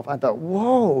stuff off. I thought,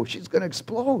 whoa, she's going to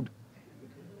explode.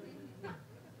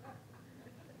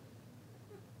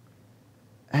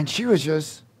 And she was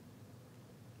just,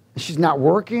 she's not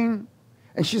working,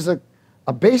 and she's a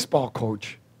baseball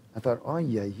coach. I thought, oh,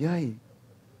 yeah.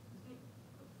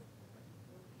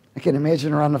 I can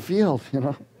imagine her on the field, you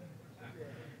know.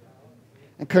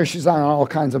 And because she's on all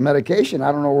kinds of medication,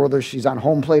 I don't know whether she's on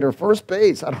home plate or first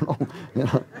base. I don't know, you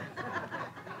know.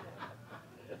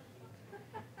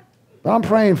 But I'm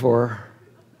praying for her.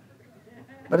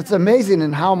 But it's amazing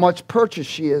in how much purchase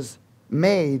she has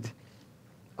made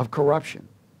of corruption.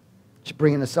 She's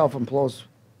bringing a self-imposed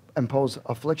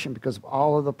affliction because of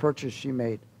all of the purchase she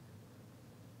made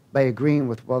by agreeing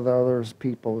with what others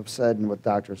people have said and what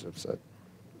doctors have said.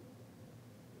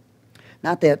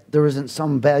 Not that there isn't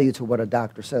some value to what a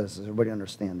doctor says. Does everybody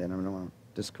understand that? I don't want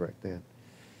to discorrect that.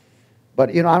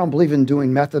 But, you know, I don't believe in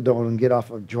doing methadone and get off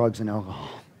of drugs and alcohol.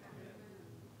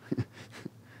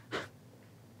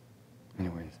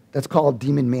 Anyways, that's called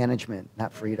demon management,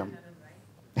 not freedom.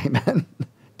 Amen?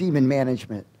 Demon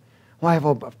management. Well, I have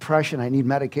oppression. I need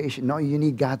medication. No, you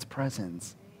need God's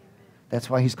presence. That's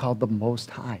why he's called the Most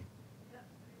High.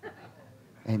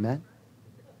 Amen?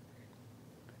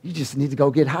 You just need to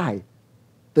go get high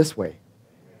this way.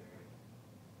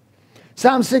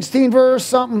 Psalm 16, verse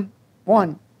something,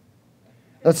 1.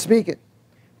 Let's speak it.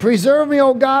 Preserve me,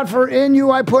 O God, for in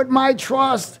you I put my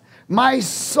trust. My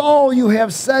soul you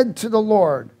have said to the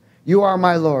Lord, you are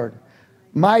my Lord.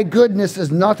 My goodness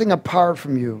is nothing apart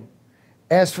from you.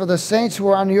 As for the saints who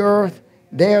are on the earth,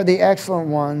 they are the excellent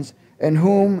ones, in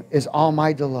whom is all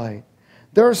my delight.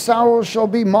 Their sorrows shall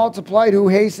be multiplied who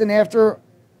hasten after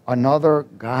another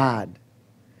God.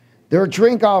 Their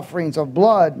drink offerings of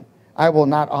blood I will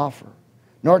not offer,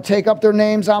 nor take up their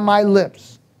names on my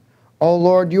lips. O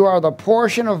Lord, you are the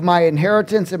portion of my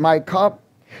inheritance and my cup.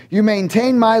 You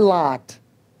maintain my lot.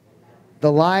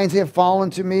 The lines have fallen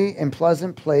to me in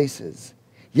pleasant places.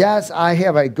 Yes, I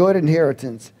have a good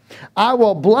inheritance. I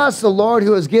will bless the Lord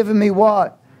who has given me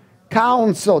what?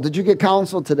 Counsel. Did you get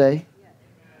counsel today? Yes.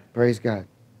 Praise God.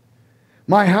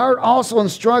 My heart also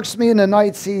instructs me in the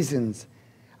night seasons.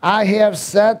 I have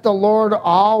set the Lord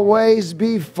always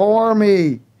before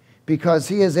me. Because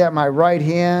he is at my right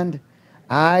hand,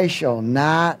 I shall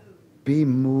not be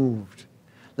moved.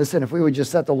 Listen, if we would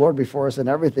just set the Lord before us in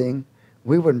everything,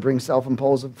 we wouldn't bring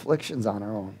self-imposed afflictions on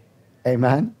our own.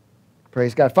 Amen?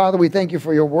 Praise God. Father, we thank you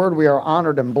for your word. We are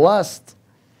honored and blessed.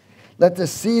 Let the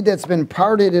seed that's been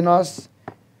parted in us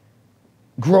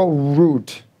grow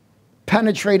root.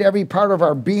 Penetrate every part of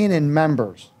our being and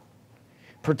members.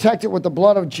 Protect it with the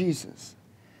blood of Jesus.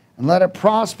 And let it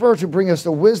prosper to bring us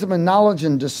the wisdom and knowledge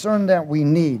and discern that we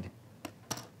need,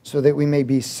 so that we may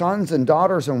be sons and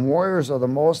daughters and warriors of the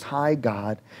Most High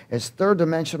God as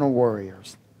third-dimensional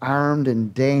warriors, armed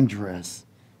and dangerous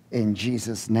in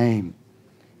Jesus' name.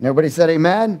 And everybody said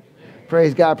amen? Amen.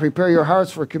 Praise God. Prepare your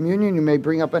hearts for communion. You may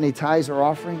bring up any tithes or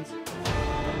offerings.